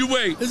sausages you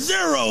weigh?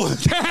 0.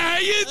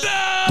 You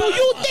know. Do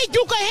you think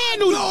you can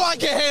handle No, I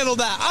can handle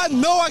that. I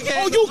know I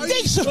can. Oh, you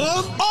think so?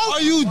 Oh,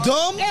 are you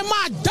dumb? Am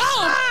I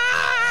dumb?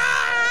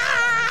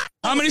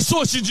 How many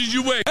sausages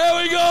you weigh? Here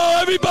we go.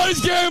 Everybody's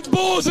getting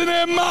balls in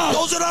their mouth.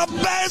 Those are the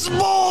best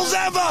balls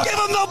ever. Give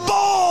him the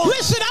ball.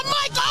 Listen, I'm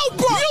Mike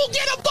Oprah. You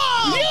get a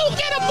ball. You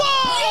get a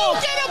ball.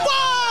 You get a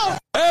ball.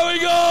 Here we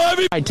go.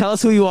 Alright, tell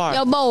us who you are.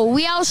 Yo, Bo,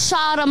 we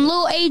outside. I'm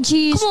Lil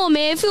AGs. Come on,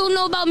 man. If you don't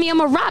know about me, I'm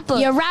a rapper.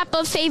 Your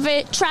rapper,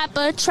 favorite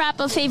trapper,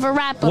 favorite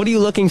rapper. What are you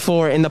looking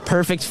for in the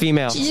perfect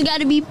female? She just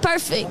gotta be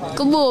perfect.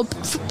 Come on.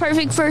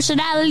 Perfect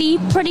personality,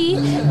 pretty,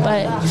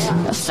 but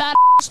a fat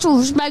ass too,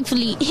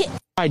 respectfully.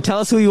 Alright, tell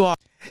us who you are.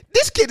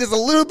 This kid is a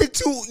little bit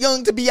too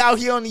young to be out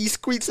here on these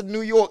streets of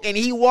New York, and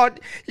he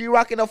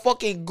rocking a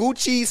fucking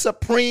Gucci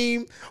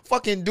Supreme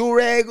fucking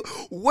durag.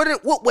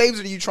 What waves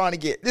are you trying to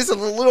get? This is a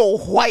little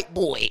white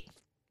boy.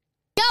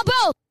 Yo,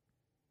 bro.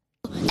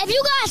 If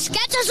you got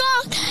sketches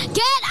on,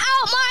 get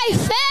out my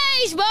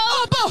face, bro.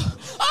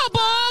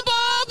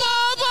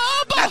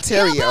 Not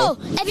Terrio. Yo,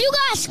 bro, if you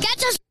got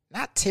sketches,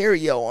 Not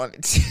Terrio on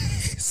it.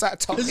 Stop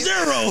talking. 0.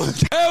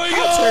 Here we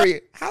go.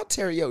 How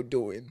Terrio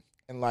doing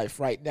in life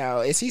right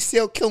now? Is he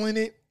still killing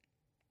it?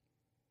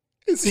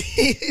 Is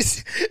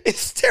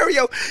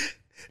Terrio?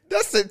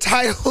 That's the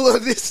title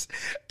of this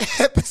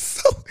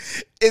episode.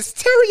 Is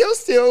Terrio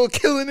still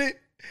killing it?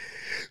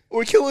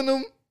 Or killing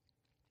him?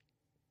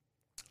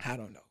 I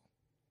don't know.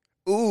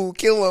 Ooh,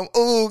 kill him.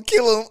 Ooh,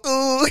 kill him.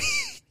 Ooh.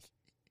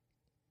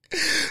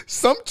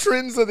 Some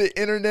trends of the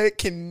internet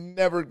can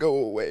never go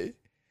away.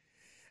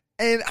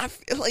 And I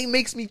feel like it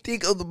makes me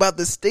think about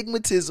the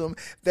stigmatism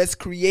that's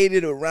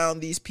created around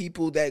these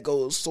people that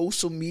go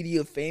social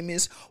media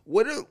famous.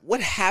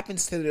 What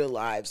happens to their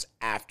lives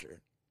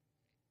after?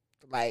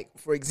 Like,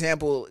 for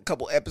example, a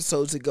couple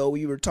episodes ago,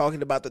 we were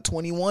talking about the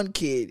 21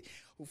 kid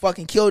who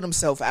fucking killed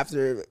himself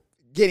after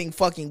getting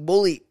fucking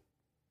bullied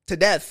to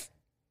death.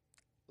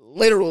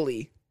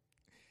 Literally.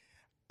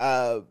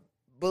 But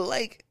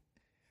like,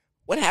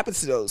 what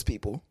happens to those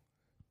people?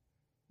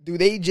 Do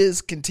they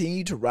just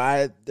continue to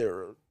ride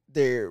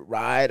their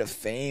ride of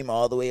fame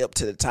all the way up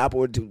to the top,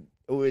 or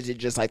is it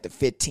just like the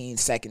 15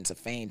 seconds of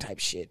fame type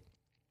shit?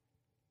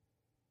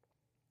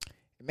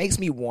 It makes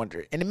me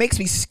wonder, and it makes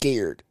me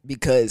scared,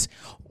 because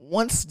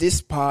once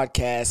this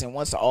podcast and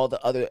once all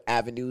the other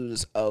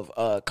avenues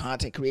of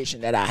content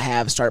creation that I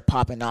have start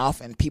popping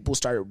off, and people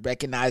start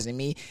recognizing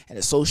me and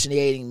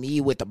associating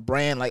me with the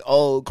brand like,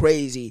 oh,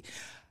 crazy,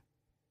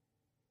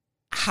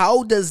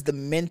 how does the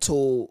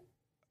mental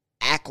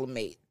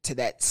acclimate to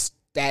that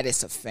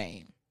status of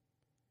fame?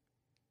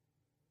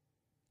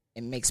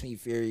 It makes me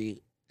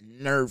very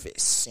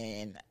nervous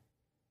and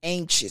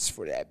anxious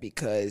for that,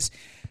 because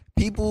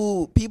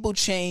people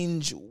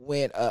change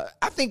when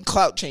I think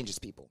clout changes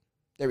people.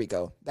 There we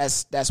go.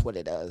 That's what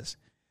it does.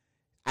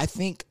 I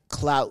think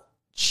clout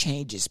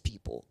changes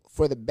people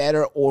for the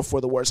better or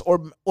for the worse.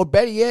 Or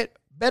better yet,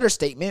 better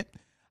statement,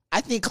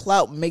 I think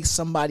clout makes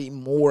somebody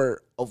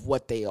more of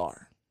what they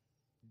are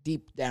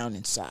deep down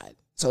inside.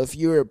 So if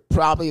you're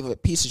probably a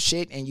piece of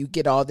shit and you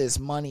get all this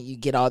money, you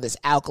get all this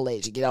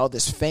accolades, you get all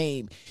this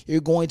fame, you're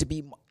going to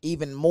be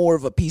even more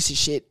of a piece of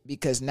shit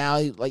because now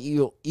like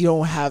you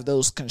don't have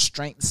those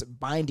constraints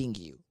binding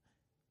you.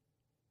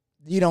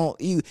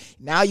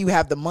 Now you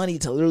have the money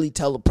to literally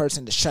tell a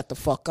person to shut the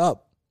fuck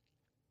up.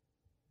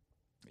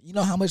 You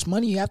know how much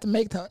money you have to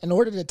make in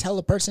order to tell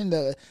a person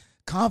to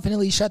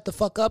confidently shut the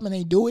fuck up and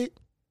they do it?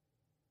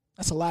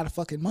 That's a lot of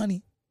fucking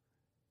money.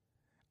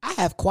 I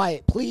have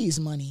quiet please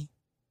money.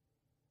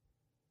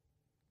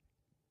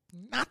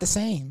 Not the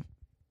same.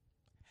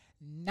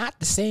 Not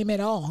the same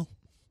at all.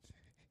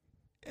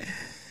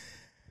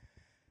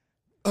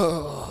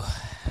 Oh,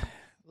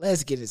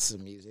 let's get into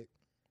some music.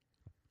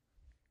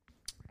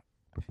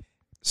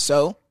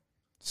 So,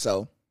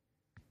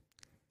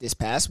 this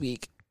past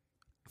week,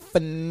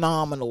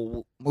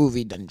 phenomenal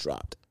movie done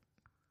dropped.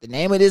 The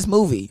name of this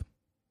movie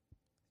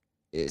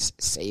is,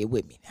 say it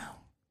with me now,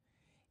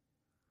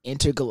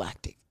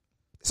 Intergalactic.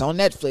 It's on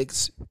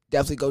Netflix.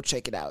 Definitely go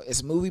check it out.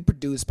 It's a movie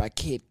produced by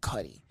Kid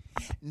Cudi.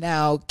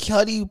 Now,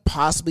 Cudi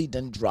possibly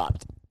done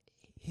dropped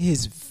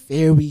his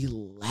very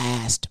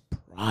last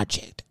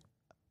project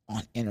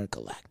on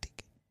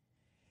Intergalactic.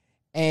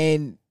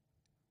 And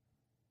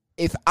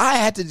if I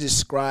had to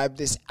describe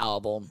this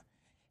album,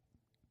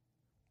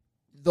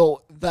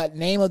 though the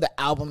name of the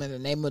album and the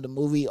name of the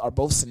movie are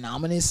both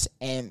synonymous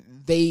and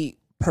they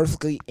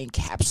perfectly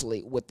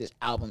encapsulate what this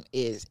album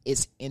is,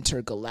 it's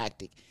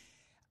Intergalactic.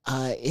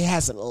 It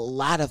has a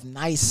lot of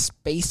nice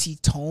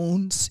spacey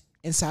tones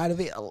inside of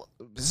it.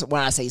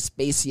 When I say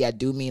spacey, I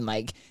do mean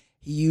like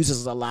he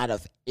uses a lot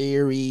of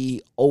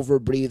airy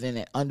over-breathing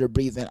and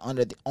under-breathing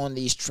on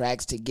these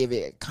tracks to give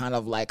it kind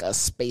of like a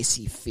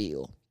spacey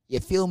feel.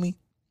 You feel me?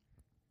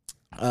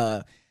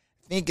 I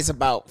think it's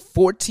about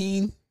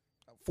 14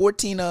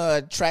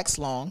 tracks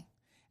long,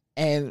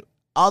 and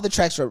all the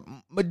tracks are,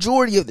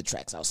 majority of the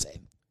tracks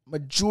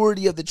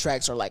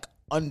are like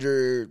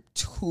under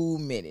 2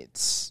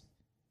 minutes.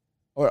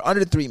 Or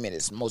under 3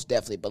 minutes, most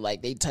definitely. But,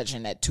 like, they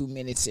touching that 2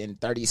 minutes and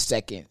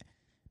 30-second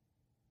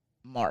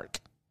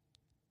mark.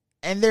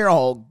 And they're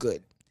all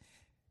good.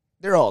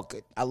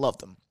 I love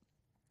them.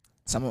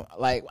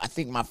 I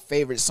think my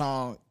favorite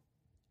song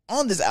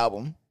on this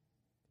album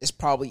is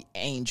probably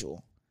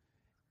Angel.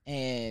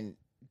 And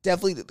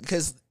definitely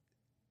because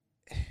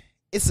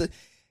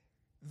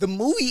the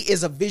movie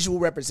is a visual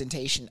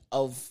representation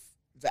of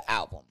the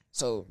album.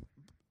 So,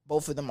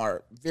 both of them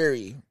are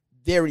very,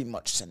 very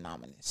much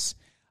synonymous.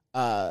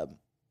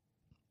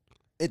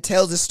 It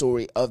tells the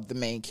story of the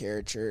main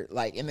character.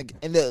 Like in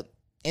the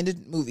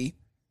movie,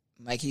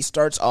 like he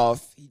starts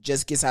off, he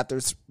just gets out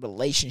this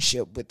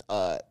relationship with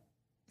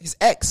his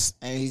ex,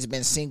 and he's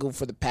been single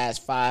for the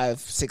past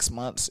 5-6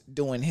 months,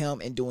 doing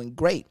him and doing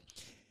great.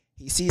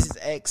 He sees his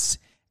ex,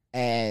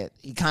 and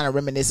he kind of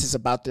reminisces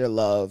about their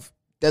love.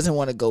 Doesn't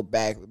want to go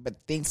back, but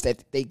thinks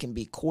that they can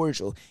be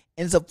cordial.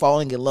 Ends up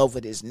falling in love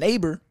with his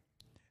neighbor,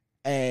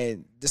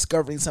 and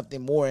discovering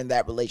something more in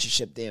that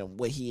relationship than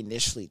what he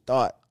initially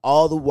thought,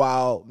 all the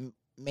while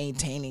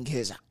maintaining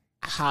his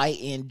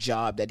high-end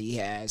job that he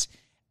has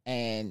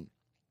and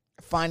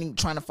trying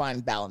to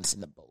find balance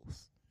in the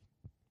both.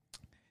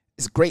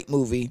 It's a great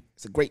movie.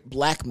 It's a great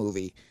black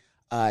movie.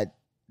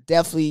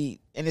 Definitely,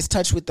 and it's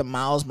touched with the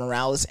Miles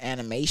Morales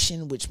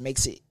animation, which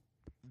makes it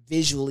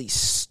visually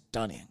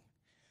stunning.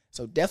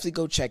 So definitely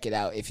go check it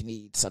out if you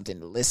need something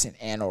to listen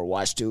and or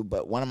watch to.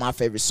 But one of my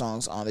favorite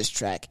songs on this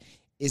track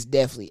is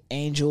definitely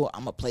Angel.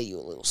 I'm going to play you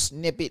a little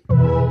snippet.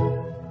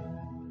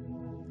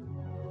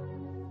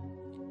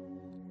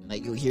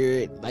 Like you'll hear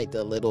it, like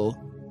the little...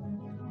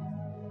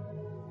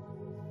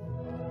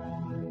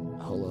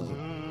 Hold up.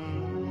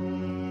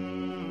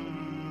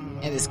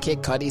 And it's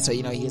Kid Cudi, so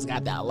you know he's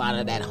got a lot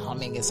of that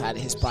humming inside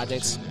of his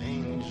projects.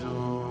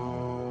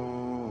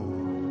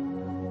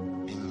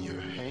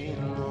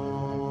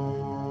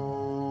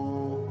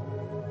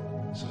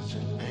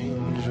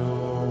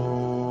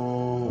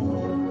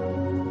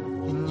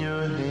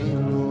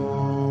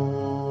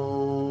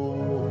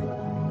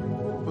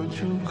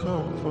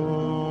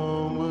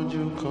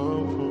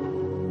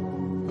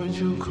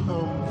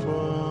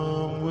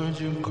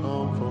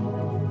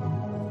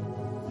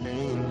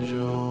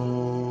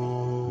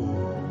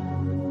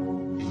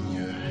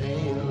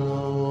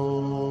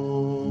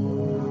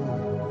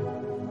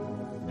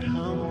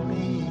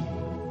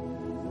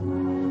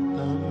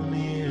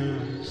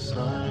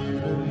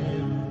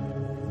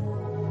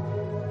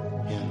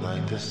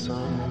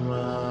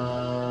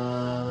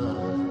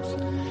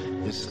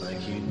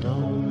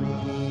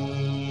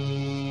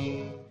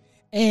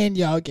 And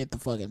y'all get the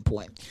fucking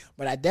point.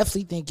 But I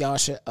definitely think y'all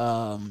should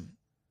go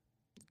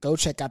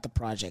check out the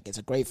project. It's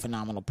a great,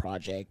 phenomenal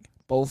project.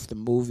 Both the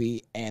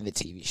movie and the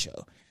TV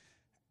show.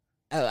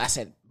 I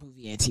said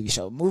movie and TV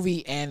show.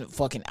 Movie and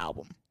fucking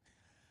album.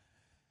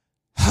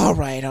 All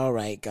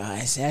right,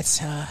 guys.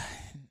 I'm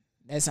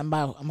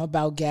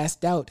about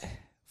gassed out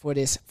for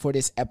this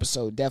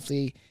episode.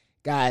 Definitely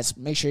Guys,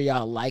 make sure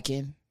y'all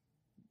liking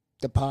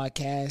the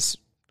podcast.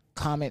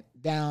 Comment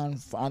down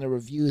on the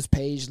reviews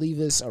page. Leave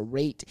us a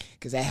rate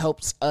because that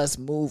helps us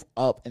move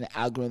up in the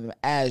algorithm,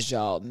 as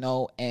y'all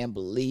know and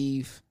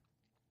believe.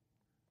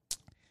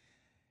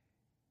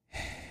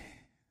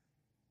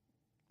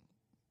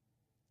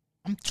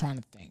 I'm trying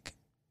to think.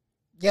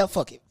 Yeah,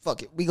 fuck it.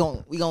 We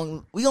gonna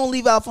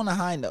leave off on a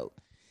high note.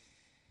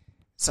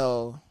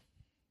 So,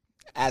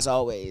 as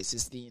always,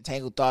 it's the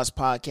Entangled Thoughts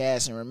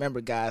Podcast. And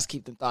remember, guys,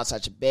 keep them thoughts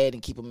out your bed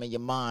and keep them in your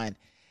mind.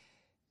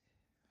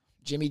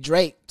 Jimmy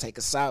Drake, take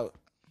us out.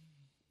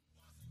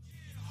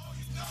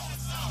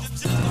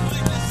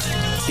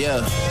 Yeah.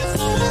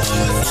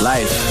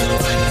 Life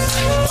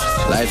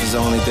is the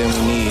only thing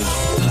we need.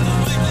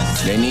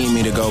 They need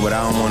me to go, but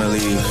I don't want to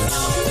leave.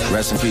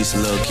 Rest in peace,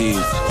 Lil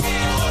Keith.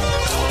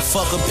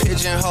 Fuck a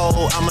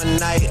pigeonhole, I'm a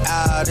night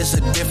owl, it's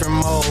a different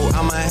mode.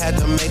 I'ma have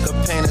to make a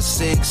paint of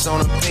 6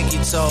 on a pinky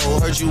toe.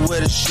 Heard you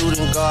with a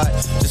shooting guard,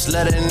 just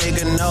let a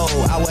nigga know.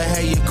 I would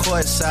have you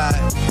courtside,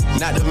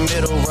 not the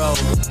middle row.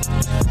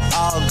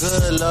 All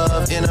good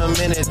love in a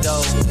minute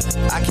though.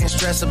 I can't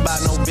stress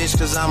about no bitch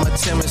cause I'm a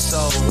timid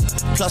soul.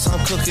 Plus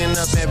I'm cooking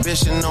up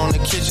ambition on the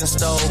kitchen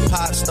stove.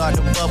 Pot start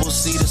to bubble,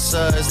 see the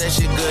suds, that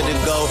shit good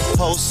to go.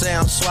 Whole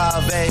sound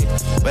suave,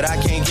 but I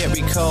can't get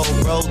me cold.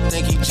 Bro,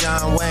 think he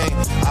John Wayne.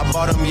 I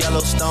bought them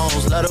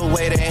Yellowstones, love the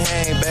way they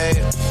hang,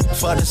 babe.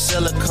 For the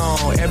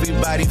silicone,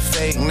 everybody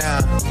fake now.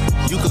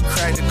 You could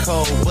crack the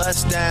code,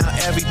 bust down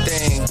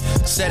everything.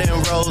 Set in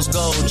rose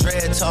gold,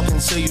 dread talking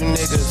to you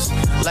niggas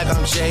like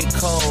I'm J.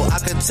 Cole. I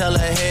could tell her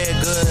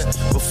head good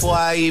before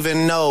I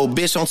even know.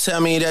 Bitch, don't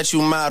tell me that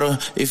you model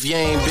if you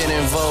ain't been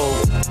in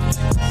vogue.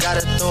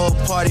 Gotta throw a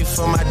party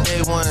for my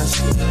day ones.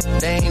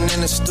 They ain't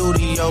in the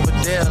studio,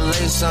 but they'll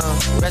lay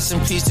some. Rest in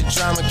peace to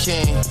Drama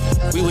King.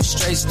 We was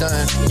straight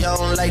stunned. Y'all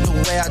don't like the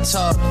way I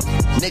talk.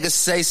 Niggas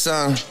say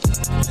something.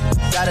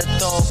 Gotta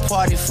throw a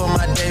party for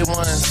my day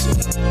ones.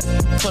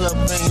 Pull up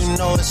and you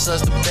know it's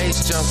us, the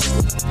bass jumping.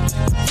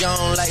 Y'all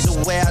don't like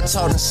the way I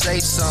talk and say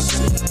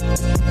something.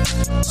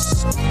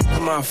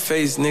 In my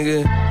face,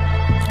 nigga.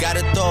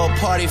 Gotta throw a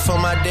party for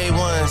my day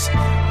ones.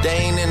 They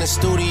ain't in the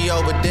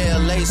studio, but they'll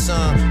lay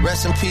some.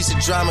 Rest in peace to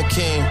Drama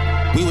King.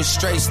 We was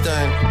straight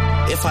stunned.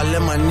 If I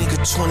let my nigga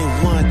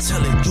 21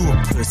 tell it, you a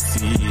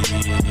pussy.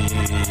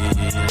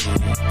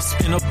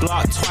 Spin a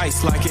block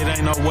twice like it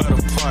ain't nowhere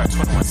to park.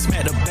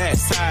 Smack the back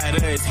side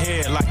of his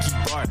head like he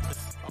barked.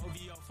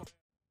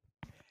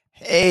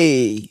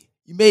 Hey,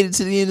 you made it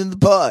to the end of the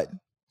pod.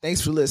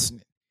 Thanks for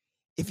listening.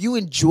 If you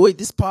enjoyed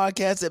this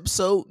podcast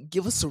episode,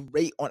 give us a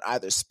rate on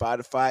either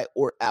Spotify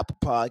or Apple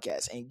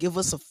Podcasts and give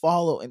us a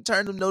follow and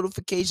turn the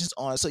notifications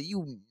on so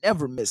you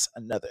never miss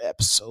another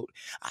episode.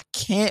 I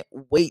can't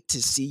wait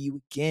to see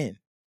you again.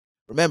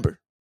 Remember,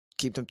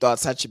 keep them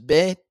thoughts out your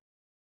bed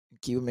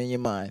and keep them in your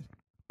mind.